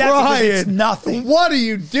study that because it's nothing. What are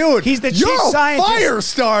you doing? He's the chief You're scientist. a fire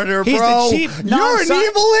starter, He's bro. the chief You're an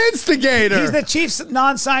evil instigator. He's the chief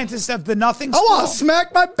non-scientist of the Nothing I School. want to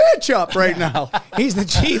smack my bitch up right now. He's the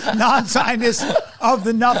chief non-scientist of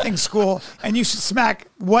the Nothing School, and you should smack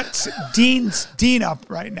what's Dean up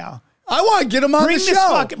right now. I want to get him on the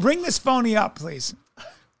show. Bring this phony up, please.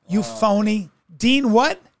 You phony. Dean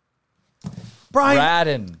what? Brian.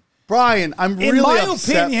 Radin. Brian, I'm In really my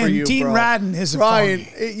upset opinion, for you, Dean bro. Radin is a Brian,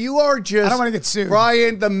 phony. you are just... I don't want to get sued.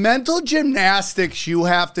 Brian, the mental gymnastics you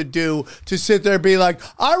have to do to sit there and be like,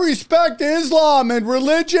 I respect Islam and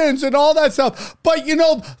religions and all that stuff, but you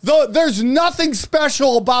know, there's nothing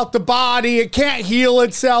special about the body. It can't heal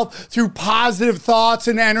itself through positive thoughts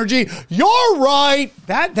and energy. You're right.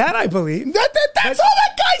 That I believe. That's all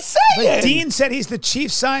that guy's saying. But Dean said he's the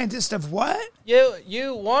chief scientist of what?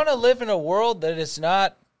 You want to live in a world that is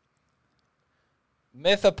not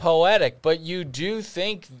mythopoetic, but you do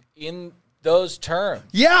think in those terms.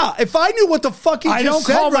 Yeah, if I knew what the fuck he I just don't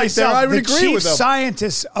said call right there, myself I would the agree chief with him.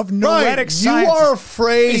 scientist of Brian, Noetic Sciences. you are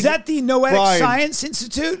afraid. Is that the Noetic Brian, Science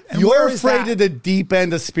Institute? And where You're is afraid that? of the deep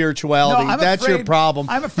end of spirituality. No, I'm That's your afraid- problem.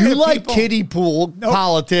 I'm afraid you of like people- kiddie pool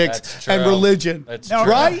politics That's and true. religion. That's No,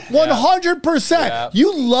 true. Right? Yeah. 100%. Yeah.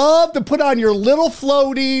 You love to put on your little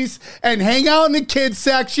floaties and hang out in the kids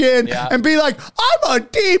section Yeah. and be like, I'm a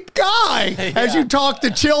deep guy as you talk to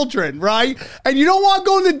children, right? And you don't want to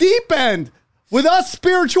go in the deep end. With us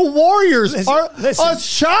spiritual warriors, Listen. us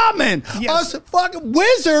shaman, Yes. us fucking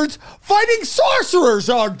wizards fighting sorcerers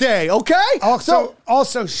all day, okay?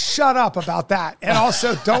 Also, shut up about that, and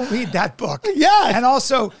also don't read that book. Yes. and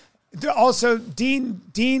also Dean,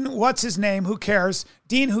 what's his name? Who cares?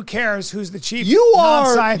 Dean, who cares? Who's the chief? You are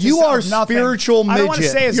non-scientist of nothing. spiritual midget. I don't want to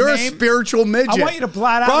say his You're name. a spiritual midget. I want you to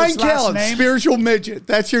blot out Brian his last Callen, name. spiritual midget.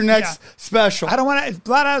 That's your next special. I don't want to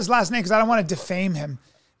blot out his last name because I don't want to defame him.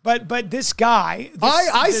 But this guy,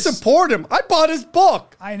 I support him. I bought his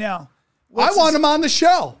book. I know. I want him on the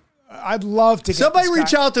show. I'd love to get Somebody this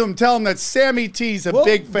reach guy. out to him. Tell him that Sammy T's a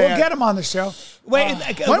big fan. We'll get him on the show. Wait,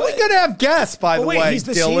 when are we going to have guests, by the way, he's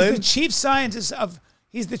the chief scientist of.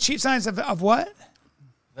 He's the chief scientist of what?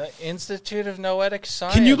 The Institute of Noetic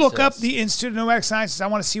Sciences. Can you look up the Institute of Noetic Sciences? I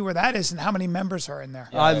want to see where that is and how many members are in there.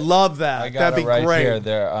 I love that. I got That'd it be right great. here.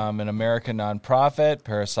 They're an American nonprofit,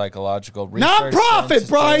 parapsychological research. Nonprofit, institute.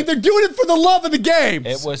 Brian. They're doing it for the love of the game.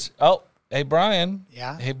 It was. Hey Brian.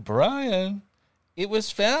 Yeah. Hey Brian. It was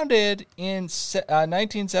founded in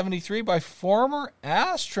 1973 by former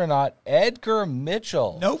astronaut Edgar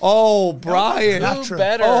Mitchell. Nope. Oh, Brian. Not Who true.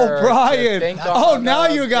 better Oh, to Brian. think Oh, on now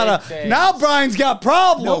those you big got to. things. Now Brian's got No,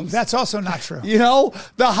 problems. that's also not true. You know,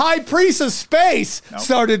 the high priest of space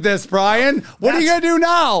started this, Brian. What are you going to do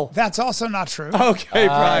now? That's also not true. Okay,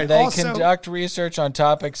 Brian. They Also- conduct research on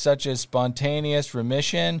topics such as spontaneous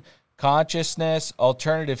remission, consciousness,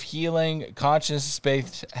 alternative healing,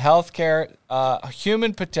 consciousness-based healthcare,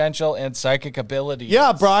 human potential, and psychic ability.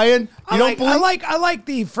 Yeah, Brian. I like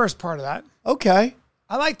the first part of that. Okay.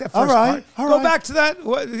 I like that first All right, part. all Go right. back to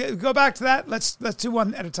that. Go back to that. Let's do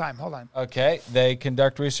one at a time. Hold on. Okay. They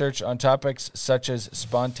conduct research on topics such as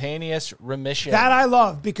spontaneous remission. That I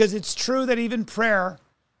love because it's true that even prayer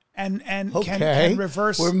and can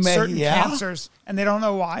reverse certain cancers, and they don't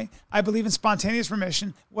know why. I believe in spontaneous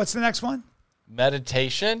remission. What's the next one?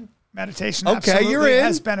 Meditation. Meditation. Okay, absolutely you're in.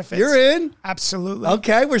 Has benefits. You're in. Absolutely.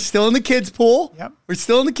 Okay, we're still in the kids' pool. Yep. We're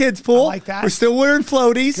still in the kids' pool. I like that. We're still wearing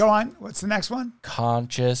floaties. Go on. What's the next one?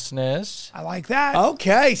 Consciousness. I like that.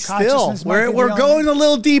 Okay, still. Consciousness might be We're the going only- a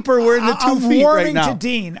little deeper. We're in the 2 I'm feet warming right now. to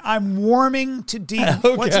Dean. I'm warming to Dean.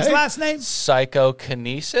 What's his Okay. last name?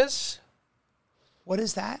 Psychokinesis. What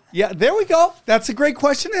is that? Yeah, there we go. That's a great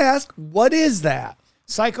question to ask. What is that?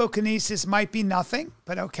 Psychokinesis might be nothing,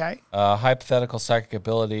 but okay. Hypothetical psychic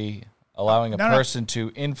ability allowing a No. person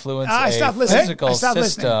to influence I a stopped listening. physical I stopped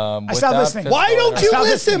listening. system. I stopped without listening. physical Why don't you Stop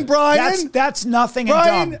listen, listening. Brian? That's nothing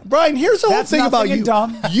and dumb. Brian, here's the whole That's thing about nothing you. and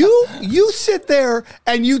dumb. You sit there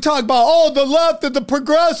and you talk about, the left and the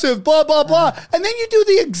progressive, blah, blah, blah. And then you do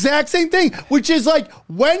the exact same thing, which is like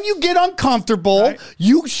when you get uncomfortable, Right.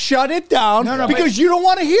 you shut it down No, because you don't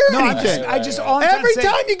want to hear No, anything. all I'm trying Every to say-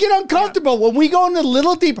 time you get uncomfortable, when we go in a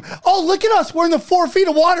little deeper, look at us. We're in the 4 feet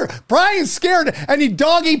of water. Brian's scared and he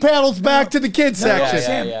doggy paddles back to the kids section.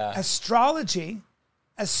 Sam, yeah. astrology,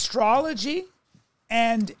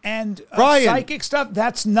 and Brian. psychic stuff,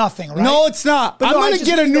 that's nothing, right? No, it's not. But I'm no, I going to just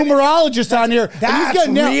get a think that numerologist on here. and he's that's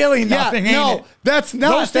gonna nail- really nothing, ain't no, it? that's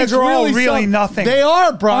not. Those things That's are all really something. nothing. They are,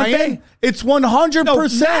 Aren't Brian. they? It's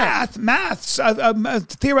 100%. Maths,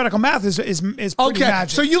 theoretical math is pretty Okay,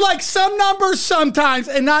 magic. so you like some numbers sometimes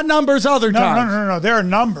and not numbers other times. No. There are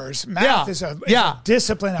numbers. Math Yeah. is a Yeah.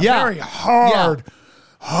 discipline, a Yeah. very hard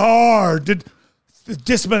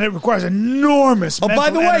discipline that requires enormous mental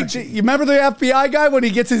By the way, energy. you remember the FBI guy when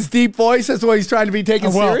he gets his deep voice? That's why he's trying to be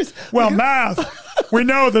taken serious. Well, math, we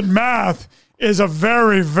know that math is a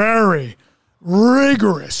very, very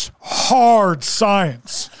rigorous, hard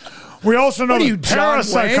science. We also know What are you, that John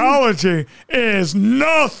parapsychology is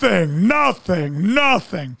nothing.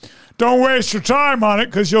 Don't waste your time on it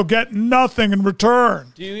because you'll get nothing in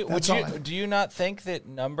return. Do you not think that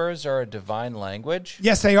numbers are a divine language?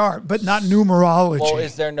 Yes, they are, but not numerology. Well,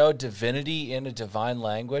 is there no divinity in a divine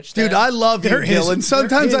language? Dude, then? I love you, There is- Dylan.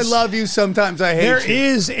 Sometimes there I is- love you, sometimes I hate There you.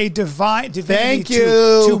 is a divinity Thank to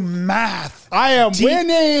you. math. I am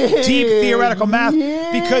winning. Deep theoretical math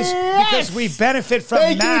because we benefit from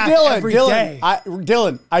Thank math you, Dylan. every day.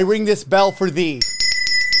 Dylan, I ring this bell for thee.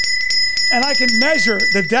 And I can measure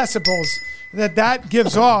the decibels that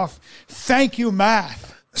gives off. Thank you,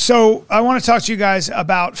 math. So I want to talk to you guys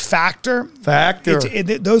about Factor.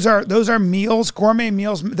 Those are meals, gourmet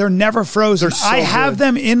meals. They're never frozen. They're so I have good.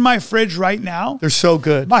 them in my fridge right now. They're so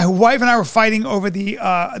good. My wife and I were fighting over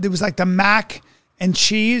it was like the mac and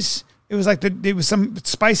cheese. It was like it was some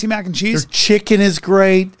spicy mac and cheese. Their chicken is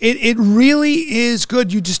great. It really is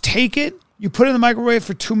good. You just take it, you put it in the microwave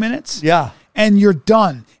for 2 minutes. Yeah. And you're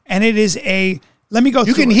done. And it is let me go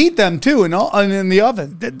You through can it. heat them too in the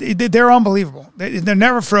oven. They're unbelievable. They're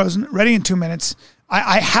never frozen, ready in 2 minutes.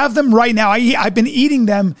 I have them right now. I've been eating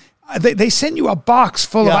them. They send you a box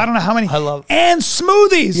full of Yeah. I don't know how many. I love it. And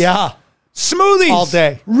smoothies. Yeah. Smoothies All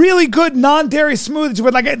day. really good non-dairy smoothies.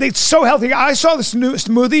 With they're so healthy. I saw the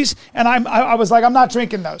smoothies, and I was like, I'm not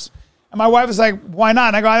drinking those. And my wife was like, why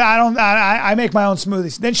not? And I go, I make my own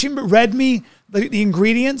smoothies. Then she read me the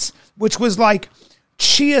ingredients, which was like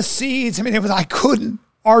chia seeds. I mean, I couldn't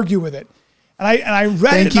argue with it. And I read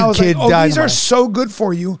Thank it, and you, I was Kid like, oh, these are Dynamite. so good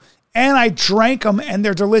for you. And I drank them, and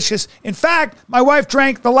they're delicious. In fact, my wife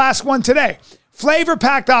drank the last one today.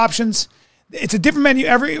 Flavor-packed options. It's a different menu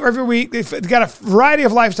every week. They've got a variety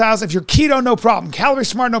of lifestyles. If you're keto, no problem. Calorie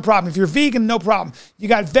smart, no problem. If you're vegan, no problem. You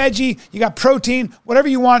got veggie, you got protein, whatever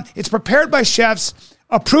you want. It's prepared by chefs,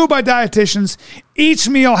 approved by dietitians. Each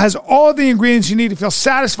meal has all the ingredients you need to feel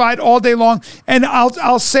satisfied all day long. And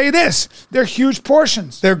I'll say this, they're huge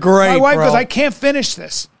portions. They're great, My wife bro. goes, I can't finish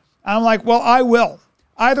this. And I'm like, well, I will.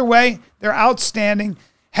 Either way, they're outstanding.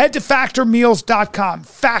 Head to factormeals.com.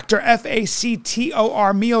 Factor,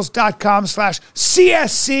 Factor,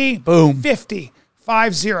 meals.com/CSC Boom. 50.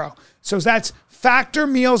 So that's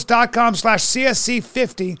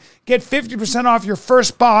factormeals.com/CSC50. Get 50% off your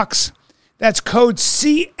first box. That's code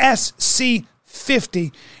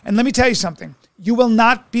CSC50. And let me tell you something. You will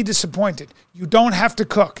not be disappointed. You don't have to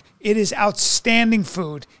cook. It is outstanding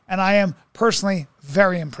food. And I am personally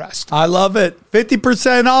very impressed. I love it.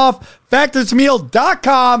 50% off.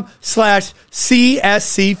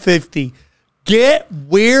 factorsmeal.com/CSC50. Get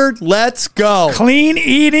weird. Let's go. Clean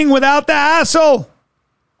eating without the hassle.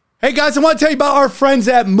 Hey, guys, I want to tell you about our friends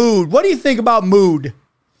at Mood. What do you think about Mood?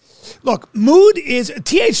 Look, mood is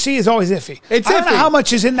THC is always iffy. It's I don't know iffy. how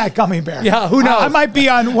much is in that gummy bear. Yeah, who knows? I might be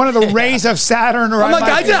on one of the rays of Saturn, or I'm like,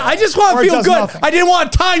 I just want or to it feel does good. nothing. I didn't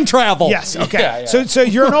want time travel. Yes. Okay. Yeah. So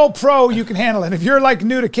you're an old pro. You can handle it. If you're like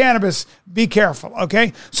new to cannabis, be careful.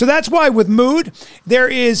 Okay. So that's why with mood, there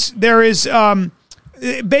is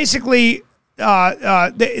basically,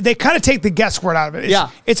 they kind of take the guesswork out of it.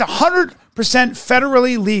 It's 100%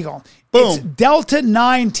 federally legal. Boom. It's Delta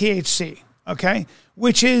 9 THC, okay?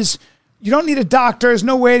 Which is, you don't need a doctor. There's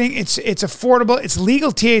no waiting. It's affordable. It's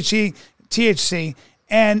legal THC.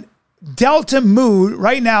 And Delta Mood,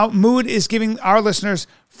 right now, Mood is giving our listeners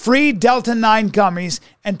free Delta 9 gummies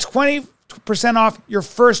and 20% off your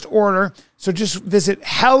first order. So just visit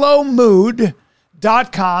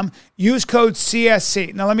HelloMood.com. Use code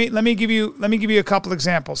CSC. Now let me give you a couple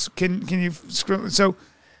examples. Can you scroll? So,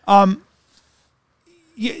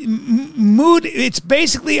 Mood, it's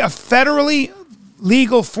basically a federally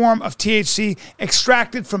legal form of THC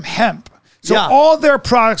extracted from hemp. So all their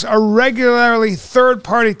products are regularly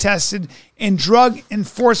third-party tested in Drug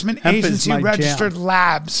Enforcement Agency registered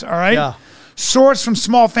labs. All right. Yeah. Sourced from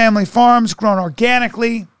small family farms, grown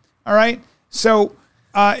organically. All right. So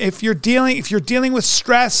if you're dealing with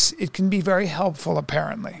stress, it can be very helpful.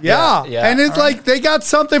 Apparently. Yeah. And it's like they got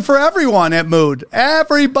something for everyone at Mood.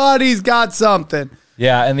 Everybody's got something.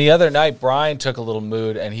 Yeah, and the other night, Brian took a little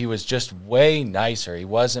mood, and he was just way nicer. He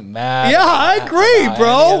wasn't mad. Yeah, I agree,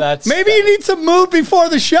 bro. Maybe you need some mood before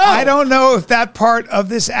the show. I don't know if that part of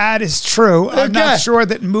this ad is true. Okay. I'm not sure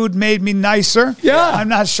that mood made me nicer. Yeah. I'm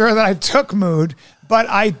not sure that I took mood, but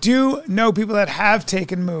I do know people that have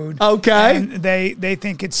taken mood. Okay. And they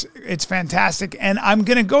think it's fantastic. And I'm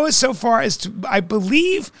going to go so far as to, I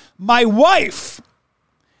believe my wife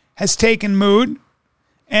has taken mood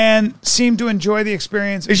and seem to enjoy the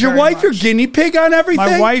experience. Is your wife your guinea pig on everything?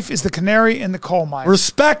 My wife is the canary in the coal mine.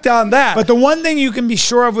 Respect on that. But the one thing you can be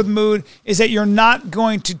sure of with mood is that you're not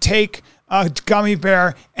going to take a gummy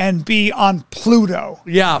bear and be on Pluto.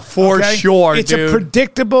 Yeah, for sure, it's dude. A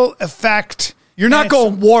predictable effect. You're not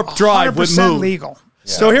going warp drive with mood. Legal.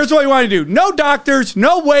 Yeah. So here's what you want to do. No doctors,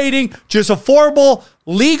 no waiting, just affordable,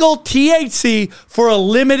 legal THC for a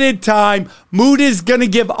limited time. Mood is going to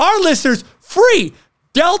give our listeners free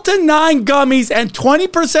Delta 9 gummies and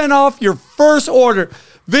 20% off your first order.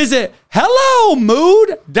 Visit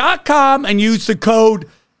HelloMood.com and use the code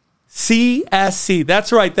CSC.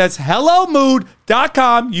 That's right. That's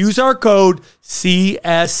HelloMood.com. Use our code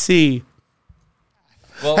CSC.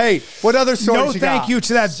 Well, hey, what other stories you got? Thank you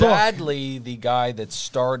to that book. Sadly, the guy that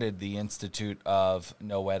started the Institute of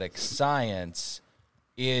Noetic Science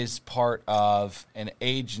is part of an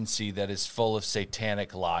agency that is full of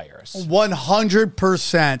satanic liars.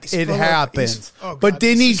 100% it happens. But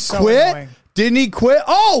didn't he quit? Didn't he quit?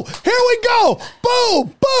 Oh, here we go.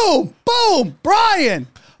 Boom, boom, boom. Brian,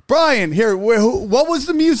 here. What was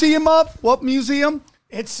the museum of? What museum?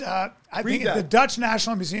 It's, I think the Dutch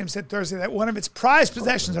National Museum said Thursday that one of its prized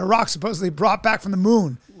possessions, a rock supposedly brought back from the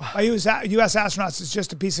moon by U.S. astronauts, is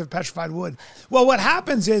just a piece of petrified wood. Well, what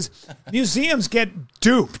happens is museums get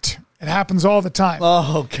duped. It happens all the time.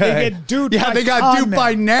 Oh, okay. They get duped. Yeah, they got duped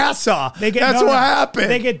by NASA. That's what happened.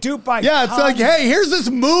 They get duped by. Yeah, it's like, hey, here's this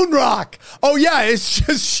moon rock. Oh yeah, it's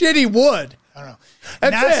just shitty wood. I don't know.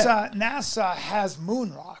 That's NASA has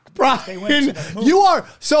moon rock. Brian, they went to the moon. You are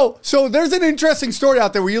so there's an interesting story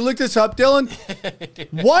out there. Will you look this up, Dylan?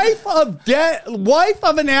 wife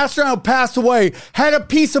of an astronaut who passed away had a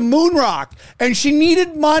piece of moon rock and she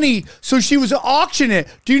needed money, so she was auctioning it.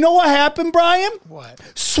 Do you know what happened, Brian? What?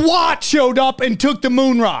 SWAT showed up and took the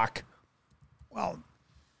moon rock. Well,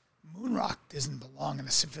 moon rock doesn't belong in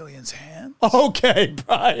a civilian's hand. Okay,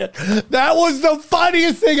 Brian. That was the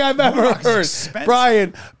funniest thing I've ever heard.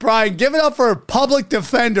 Brian, give it up for public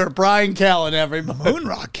defender Brian Callen, everybody. Moon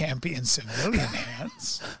rock can't be in civilian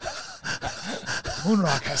hands. Moon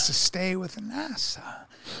rock has to stay with NASA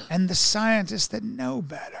and the scientists that know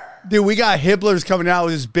better. Dude, we got Hibbler's coming out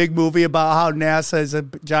with this big movie about how NASA is a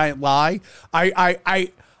giant lie.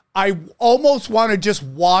 I almost want to just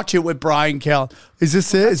watch it with Brian Callen. Is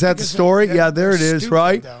this it? Is that the story? Yeah, there it is,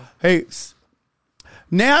 right? Though. Hey,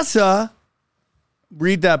 NASA,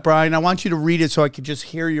 read that, Brian. I want you to read it so I can just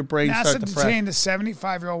hear your brain start to fret. NASA detained a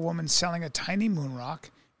 75-year-old woman selling a tiny moon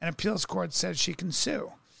rock. An appeals court said she can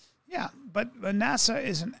sue. Yeah, but NASA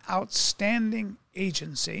is an outstanding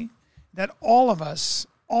agency that all of us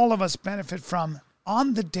benefit from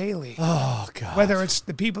on the daily. Oh, God. Whether it's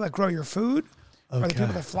the people that grow your food, or the people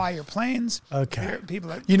that fly your planes. Okay. People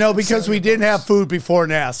that because we didn't have food before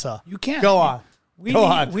NASA. You can't. Go on.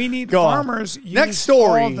 We need farmers use Next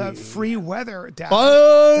story. all the free weather data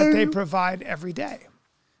that they provide every day.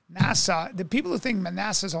 NASA, the people who think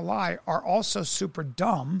NASA's a lie are also super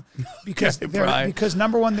dumb because Brian. because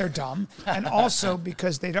number one, they're dumb, and also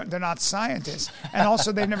because they're not scientists, and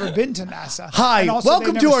also they've never been to NASA. Hi, and also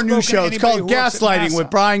welcome they've to never our new spoken to show. It's anybody called who works at Gaslighting NASA. with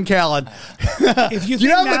Brian Callen. If you Do you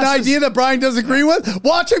think have an NASA's idea that Brian doesn't agree with?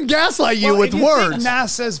 Watch him gaslight you Well, with if you words. think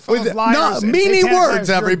NASA's full of liars, No, and meaning satanic words, liars,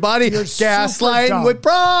 you're everybody. super Gaslighting dumb. with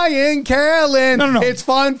Brian Callen. No. It's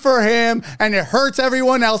fun for him, and it hurts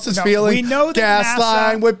everyone else's No, feelings. we know that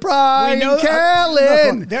Gaslighting NASA with Brian we know-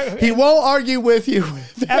 Callen. look, there- he won't argue with you.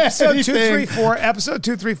 With Episode anything.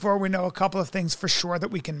 234, we know a couple of things for sure that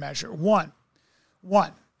we can measure. One,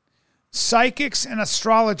 psychics and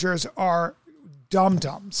astrologers are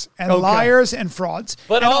dum-dums and Okay. liars and frauds.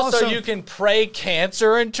 But and also, you can pray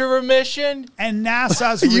cancer into remission. and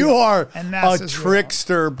NASA's real. You are and a NASA's real.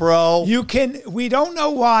 trickster, bro. We don't know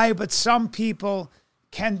why, but some people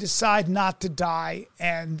can decide not to die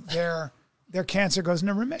and their cancer goes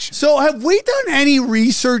into remission. So have we done any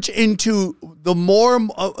research into the more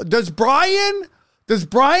does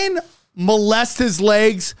Brian molest his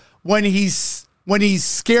legs when he's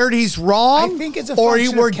scared he's wrong? I think it's a or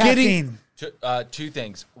function we're of getting caffeine. Two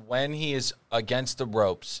things. When he is against the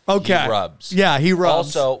ropes, Okay. he rubs. Yeah, he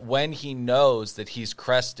rubs. Also, when he knows that he's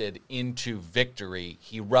crested into victory,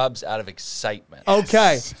 he rubs out of excitement.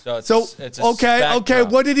 Okay. So it's a okay. spectrum.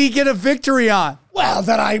 What did he get a victory on? Well,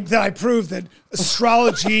 that I proved that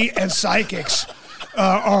astrology and psychics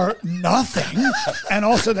are nothing, and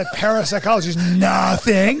also that parapsychology is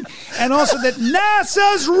nothing, and also that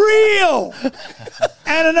NASA's real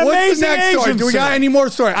and an What's amazing the next story? agency. Do we got any more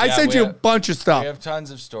stories? I Yeah, sent we you a have- bunch of stuff. We have tons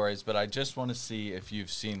of stories, but I just want to see if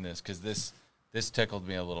you've seen this because this tickled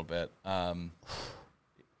me a little bit.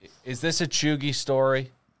 Is this a chuggy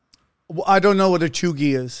story? I don't know what a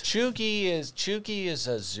chuggy is. Chuggy is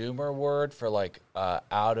a Zoomer word for like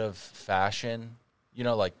out of fashion. You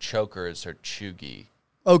know, like chokers are chuggy.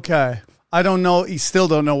 Okay. I don't know. You still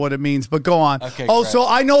don't know what it means, but go on. Okay, oh, great. so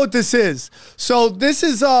I know what this is. So this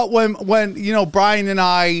is when Brian and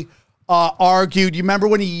I argued. You remember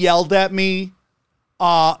when he yelled at me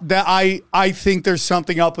that I think there's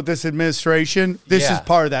something up with this administration? This Yeah. is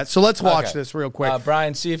part of that. So let's watch Okay. this real quick.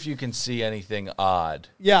 Brian, see if you can see anything odd.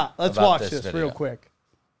 Yeah, let's about watch this this video. real quick.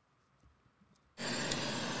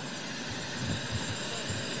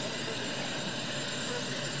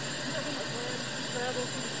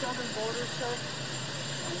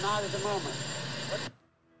 Not at the moment.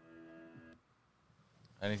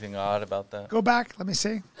 Anything odd about that? Go back. Let me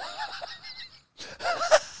see.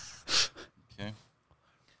 Okay.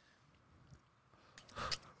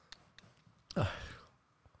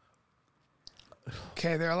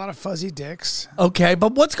 Okay, there are a lot of fuzzy dicks. Okay,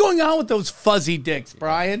 but what's going on with those fuzzy dicks,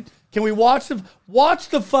 Brian? Can we watch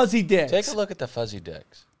the fuzzy dicks? Take a look at the fuzzy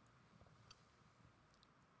dicks.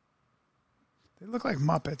 They look like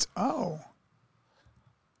Muppets. Oh.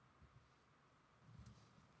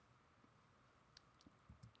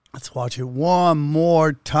 Let's watch it one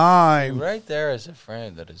more time. Right there is a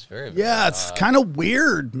frame that is very, very Yeah, it's odd. kind of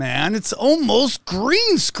weird, man. It's almost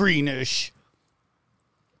green screenish.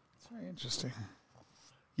 It's very interesting.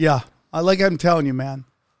 Yeah, I'm telling you, man.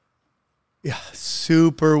 Yeah,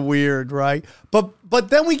 super weird, right? But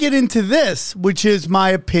then we get into this, which is my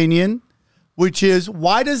opinion, which is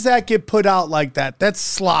why does that get put out like that? That's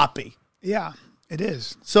sloppy. Yeah, it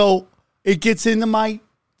is. So it gets into my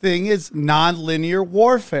thing is nonlinear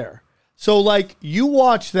warfare. So like you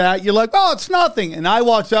watch that, you're like, oh, it's nothing. And I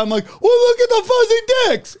watch that, I'm like, oh, look at the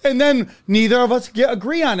fuzzy dicks. And then neither of us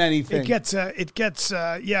agree on anything. It gets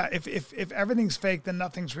if everything's fake, then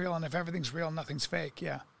nothing's real. And if everything's real, nothing's fake.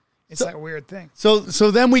 Yeah. It's that weird thing. So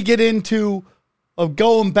then we get into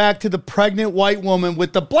going back to the pregnant white woman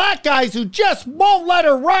with the black guys who just won't let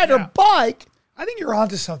her ride Yeah. her bike. I think you're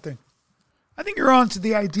onto something. I think you're onto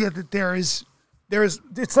the idea that there is,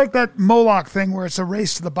 it's like that Moloch thing where it's a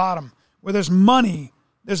race to the bottom, where there's money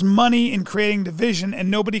in creating division and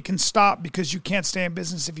nobody can stop because you can't stay in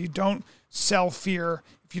business if you don't sell fear,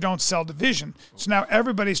 if you don't sell division. So now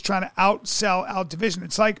everybody's trying to out division.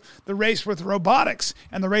 It's like the race with robotics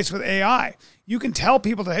and the race with AI. You can tell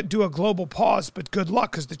people to do a global pause, but good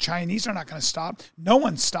luck because the Chinese are not going to stop. No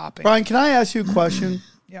one's stopping. Brian, can I ask you a question?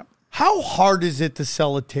 Yep. How hard is it to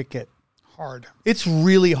sell a ticket? Hard. It's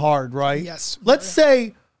really hard, right? Yes. Let's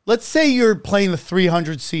say you're playing the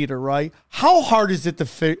 300-seater, right? How hard is it to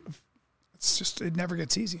fit? It's just, it never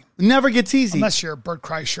gets easy. It never gets easy. Unless you're Bert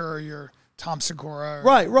Kreischer or you're Tom Segura.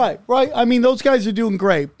 Right. I mean, those guys are doing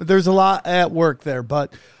great, but there's a lot at work there.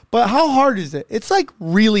 But how hard is it? It's like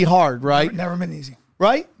really hard, right? Never been easy.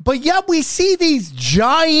 Right? But yet we see these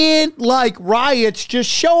giant like riots just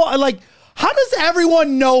show like How does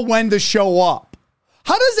everyone know when to show up?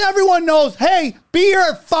 How does everyone know, hey, be here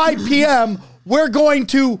at 5 p.m., we're going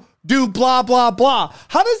to do blah, blah, blah?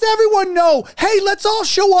 How does everyone know, hey, let's all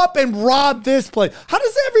show up and rob this place? How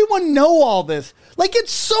does everyone know all this? Like,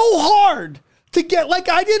 it's so hard to get, like,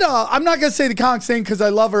 I did I'm not going to say the Conks thing because I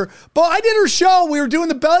love her, but I did her show. We were doing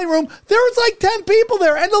the belly room. There was like 10 people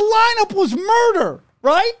there, and the lineup was murder,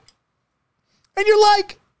 right? And you're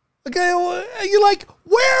like, okay,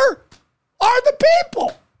 where are the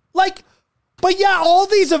people? Like, but yeah, all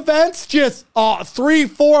these events just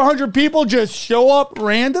 300-400 people just show up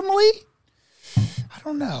randomly. I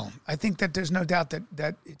don't know. I think that there's no doubt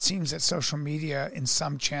that it seems that social media in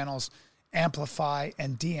some channels amplify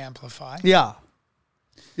and de-amplify. Yeah.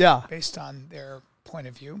 Yeah. Based on their point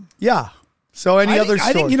of view. Yeah. So I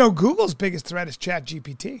think, Google's biggest threat is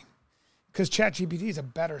ChatGPT, because ChatGPT is a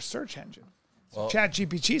better search engine. So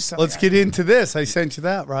ChatGPT is something. Let's get into this. I sent you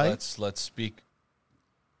that, right? Let's speak.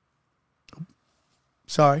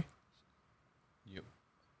 Sorry.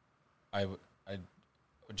 I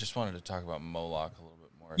just wanted to talk about Moloch a little bit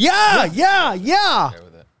more. Yeah. Okay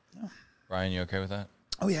with it. Ryan, you okay with that?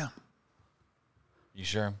 Oh, yeah. You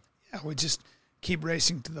sure? Yeah, we just keep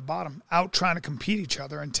racing to the bottom, out trying to compete each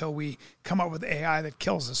other until we come up with AI that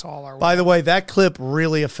kills us all our way. By the way, that clip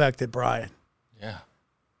really affected Brian. Yeah.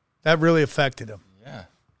 That really affected him. Yeah.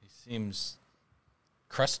 He seems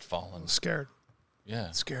crestfallen. Scared.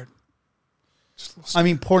 Yeah. Scared. I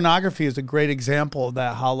mean, pornography is a great example of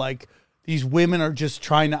that, how, like, these women are just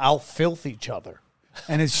trying to out-filth each other.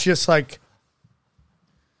 And it's just like...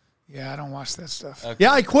 Yeah, I don't watch that stuff. Okay.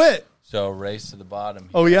 Yeah, I quit. So, race to the bottom.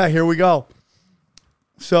 Oh, yeah, here we go.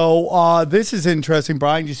 So, this is interesting,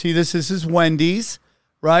 Brian. You see this? This is Wendy's,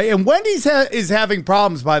 right? And Wendy's is having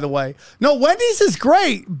problems, by the way. No, Wendy's is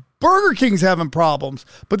great. Burger King's having problems.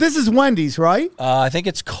 But this is Wendy's, right? I think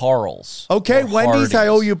it's Carl's. Okay, or Wendy's, Hardee's. I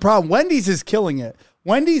owe you a problem. Wendy's is killing it.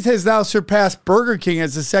 Wendy's has now surpassed Burger King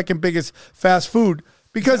as the second biggest fast food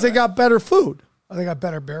because they got better food. Oh, they got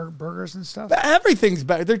better burgers and stuff? Everything's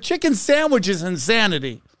better. Their chicken sandwich is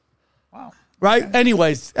insanity. Wow. Right? Okay.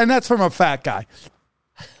 Anyways, and that's from a fat guy.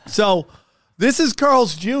 So this is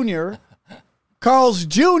Carl's Jr. Carl's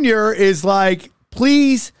Jr. is like,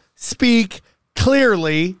 please speak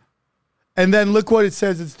clearly. And then look what it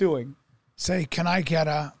says it's doing. Say, can I get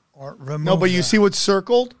or remove No, but you see what's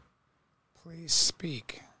circled? Please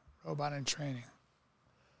speak. Robot in training.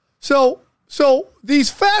 So these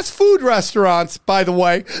fast food restaurants, by the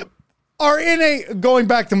way, are going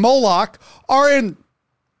back to Moloch, are in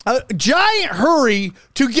a giant hurry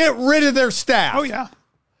to get rid of their staff. Oh, yeah.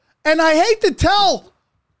 And I hate to tell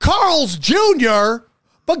Carl's Jr.,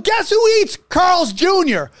 but guess who eats Carl's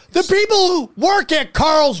Jr.? The people who work at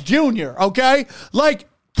Carl's Jr., okay? Like,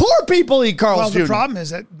 poor people eat Carl's Jr. Well, the problem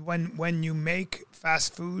is that when you make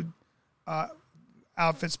fast food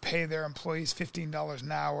outfits pay their employees $15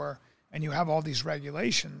 an hour and you have all these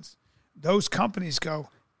regulations, those companies go,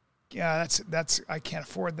 yeah, that's I can't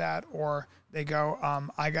afford that, or they go,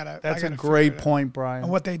 I gotta. That's a great point, Brian.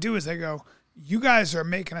 And what they do is they go, you guys are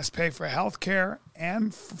making us pay for health care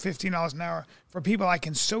and $15 an hour for people I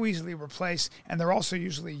can so easily replace, and they're also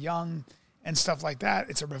usually young and stuff like that.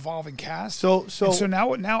 It's a revolving cast. So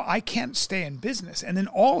now I can't stay in business, and then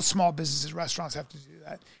all small businesses, restaurants have to do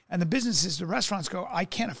that, and the restaurants go, I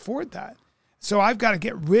can't afford that, so I've got to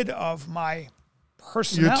get rid of my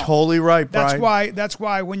personnel. You're totally right, Brian. That's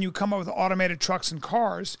why when you come up with automated trucks and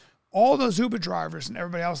cars, all those Uber drivers and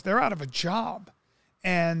everybody else, they're out of a job.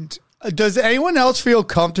 And does anyone else feel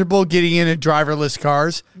comfortable getting in driverless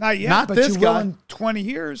cars? Not yet, Not but this you guy. will in 20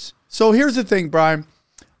 years. So here's the thing, Brian.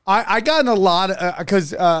 I got in a lot of,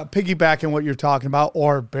 because piggybacking what you're talking about,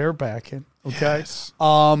 or barebacking, okay? Yes.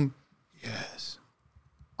 Yes.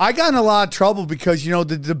 I got in a lot of trouble because,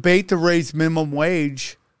 the debate to raise minimum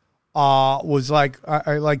wage was like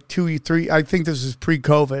 2, 3, I think this was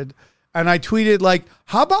pre-COVID. And I tweeted, like,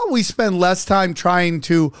 how about we spend less time trying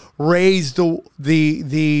to raise how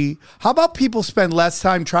about people spend less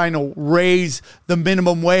time trying to raise the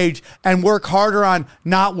minimum wage and work harder on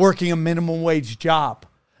not working a minimum wage job?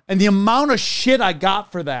 And the amount of shit I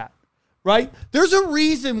got for that, right? There's a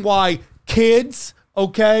reason why kids,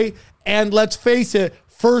 okay, and let's face it,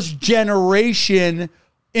 first generation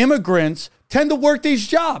immigrants tend to work these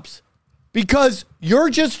jobs. Because you're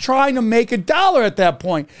just trying to make $1 at that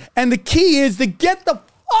point. And the key is to get the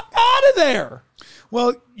fuck out of there.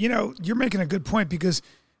 Well, you're making a good point, because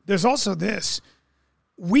there's also this.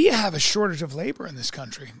 We have a shortage of labor in this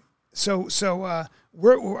country. So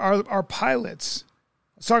our pilots,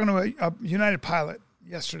 I was talking to a United pilot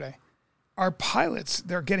yesterday. Our pilots,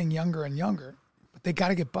 they're getting younger and younger, They got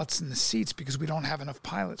to get butts in the seats because we don't have enough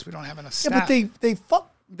pilots. We don't have enough Yeah, staff. but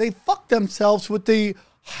they fuck themselves with the.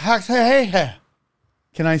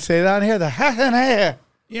 Can I say that on here? The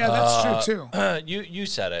Yeah, that's true too. You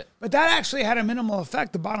said it. But that actually had a minimal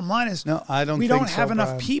effect. The bottom line is, No, I don't We think don't have so, enough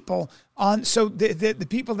Brian. people on. So the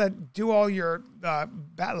people that do all your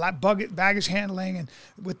baggage handling and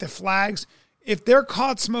with the flags, if they're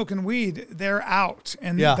caught smoking weed, they're out,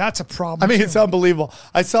 and Yeah. that's a problem. I mean, too. it's unbelievable.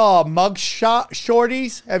 I saw mugshot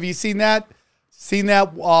shorties. Have you seen that?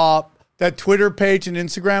 That Twitter page and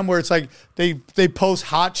Instagram where it's like they post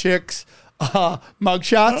hot chicks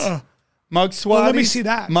mugshots, mug swatties. Well, let me see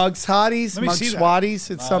that. Mugs hotties, Let me mug see that.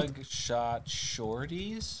 swatties. It's some Mugshot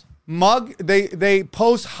shorties? mug. They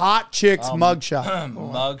post hot chicks mugshot,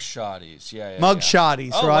 Mugshotties. Yeah. mug yeah.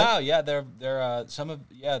 shotties, Oh, right? wow. Yeah, they're some of,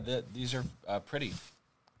 these are pretty.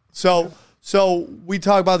 So we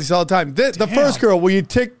talk about these all the time. The Damn. first girl, will you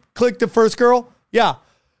click the first girl? Yeah.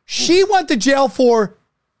 She went to jail for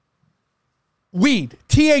weed,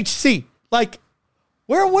 THC. Like,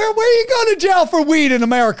 where are you going to jail for weed in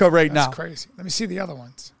America right That's now? crazy. Let me see the other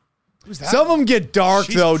ones. Who's that? Some of them get dark,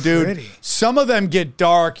 She's though, dude. pretty. Some of them get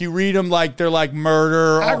dark. You read them like they're like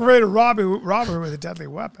murder. Aggravated robbery with a deadly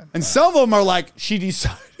weapon. And some of them are like, she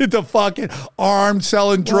decided to fucking armed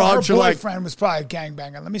selling drugs. Her You're like, boyfriend was probably a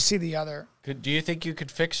gangbanger. Let me see the other. Do you think you could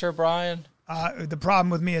fix her, Brian? The problem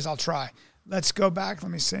with me is I'll try. Let's go back.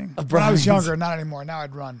 Let me see. When I Brian's- was younger, not anymore. Now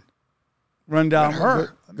I'd run. run down. But her.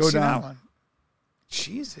 Let me Go see down. that one.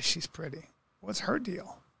 Jesus, she's pretty. What's her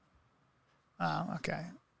deal? Oh, okay.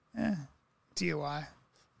 DUI.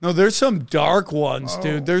 No, there's some dark ones,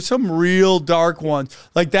 dude. There's some real dark ones.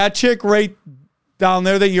 Like that chick right down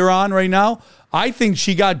there that you're on right now. I think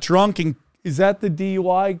she got drunk and is that the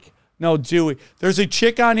DUI? No, Dewey. There's a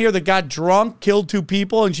chick on here that got drunk, killed 2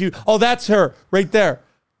 people, and that's her right there.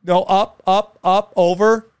 No, up,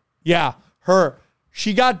 over. Yeah, her.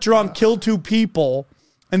 She got drunk, killed 2 people,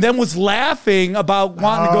 and then was laughing about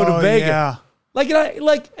wanting to go to Vegas. Yeah. Like,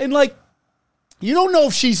 you don't know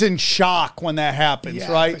if she's in shock when that happens,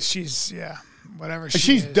 Yeah, right? but she's, whatever And she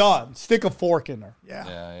she's is. done. Stick a fork in her. Yeah.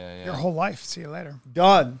 Yeah. Your whole life. See you later.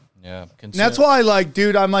 Done. Yeah. And that's why, like,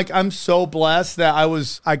 dude, I'm so blessed that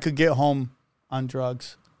I could get home on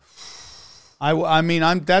drugs. I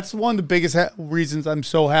mean, that's one of the biggest reasons I'm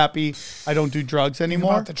so happy I don't do drugs Think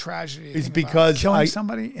anymore. about the tragedy. Is Think about because killing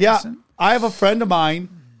somebody Yeah, innocent. I have a friend of mine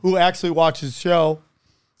who actually watches the show.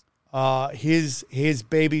 His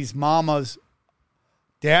baby's mama's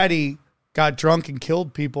daddy got drunk and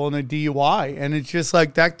killed people in a DUI, and it's just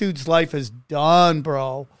like that dude's life is done,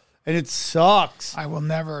 bro, and it sucks. I will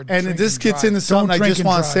never. And drink this gets drive. into something Don't I drink just and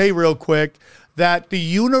want to drive. say real quick, that the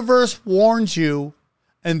universe warns you,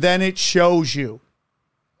 and then it shows you.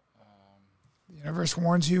 The universe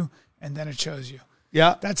warns you, and then it shows you.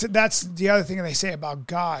 Yeah. That's the other thing they say about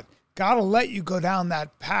God. God will let you go down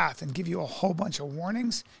that path and give you a whole bunch of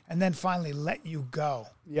warnings, and then finally let you go.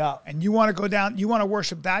 Yeah. And you want to go down, you want to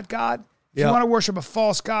worship that God. If Yeah. you want to worship a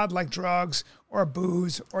false God like drugs or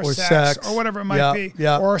booze or Or sex sex. or whatever it might Yeah, be,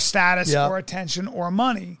 yeah. or status Yeah. or attention or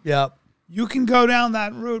money, Yeah. you can go down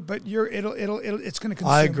that route, but it's going to consume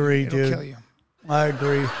I agree, you. It'll dude. kill you. I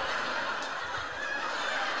agree.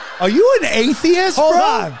 Are you an atheist, Hold bro?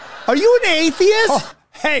 on. Are you an atheist? Oh,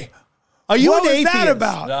 hey, Are you what an was atheist? that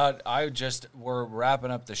about? We're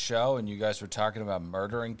wrapping up the show, and you guys were talking about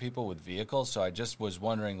murdering people with vehicles. So I just was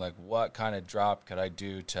wondering, like, what kind of drop could I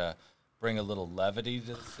do to bring a little levity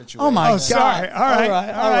to the situation? Oh my Oh, God. sorry. All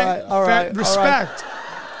right. All right. Respect.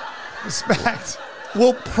 Respect.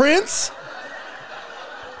 Will Prince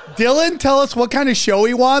Dylan tell us what kind of show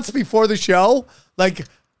he wants before the show? Like,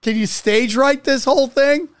 can you stage right this whole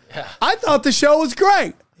thing? Yeah. I thought the show was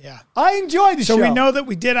great. Yeah. I enjoyed the show. So we know that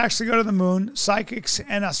we did actually go to the moon. Psychics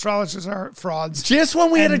and astrologers are frauds. Just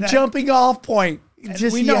when we had a And that- jumping off point,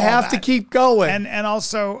 just we you know all have to that. keep going. And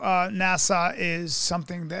also NASA is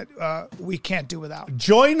something that we can't do without.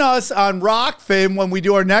 Join us on Rockfin when we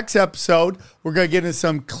do our next episode. We're gonna get into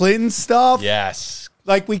some Clinton stuff. Yes.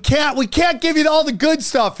 Like we can't give you all the good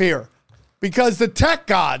stuff here because the tech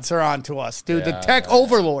gods are onto us, dude. The tech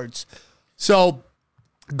overlords. So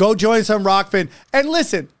go join us on Rockfin and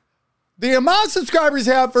listen. The amount of subscribers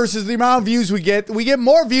we have versus the amount of views we get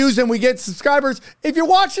more views than we get subscribers. If you're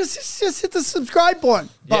watching this, just hit the subscribe button.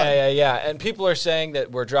 Yeah. And people are saying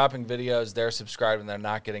that we're dropping videos, they're subscribed, and they're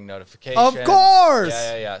not getting notifications. Of course.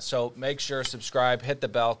 Yeah. So make sure subscribe, hit the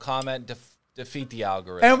bell, comment, defeat the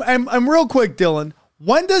algorithm. And real quick, Dylan,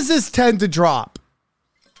 when does this tend to drop?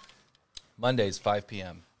 Mondays, 5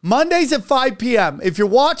 p.m. Mondays at 5 p.m. If you're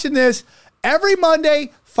watching this, every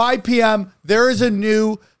Monday, 5 p.m., there is a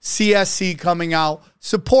new CSC coming out.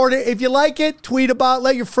 Support it. If you like it, tweet about it.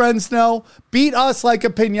 Let your friends know. Beat us like a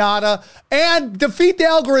piñata. And defeat the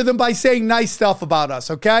algorithm by saying nice stuff about us,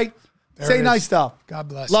 okay? Say nice stuff. God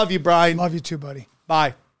bless. Love you, Brian. Love you too, buddy.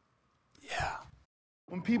 Bye. Yeah.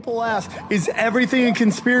 When people ask, is everything a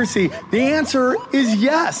conspiracy? The answer is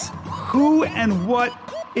yes. Who and what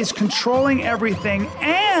is controlling everything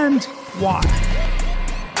and why?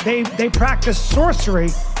 They practice sorcery.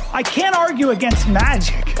 I can't argue against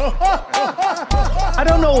magic. I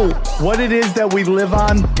don't know what it is that we live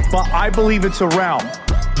on, but I believe it's a realm.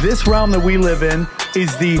 This realm that we live in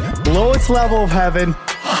is the lowest level of heaven,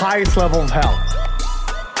 highest level of hell.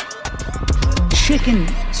 Chicken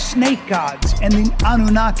snake gods and the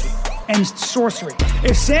Anunnaki and sorcery.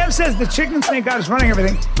 If Sam says the chicken and snake god is running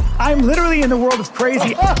everything, I'm literally in the world of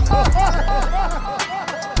crazy.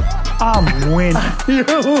 I'm winning.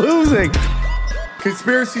 You're losing.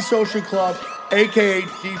 Conspiracy Social Club, a.k.a.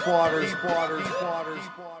 Deepwater.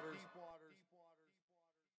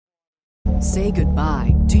 Say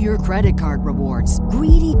goodbye to your credit card rewards.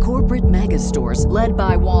 Greedy corporate mega stores, led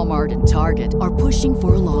by Walmart and Target, are pushing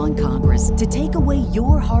for a law in Congress to take away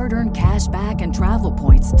your hard-earned cash back and travel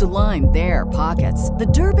points to line their pockets. The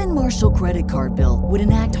Durbin-Marshall credit card bill would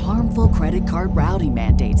enact harmful credit card routing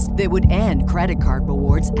mandates that would end credit card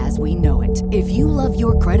rewards as we know it. If you love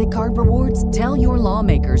your credit card rewards, tell your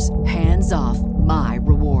lawmakers, hands off my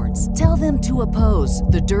rewards. Tell them to oppose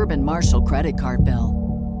the Durbin-Marshall credit card bill.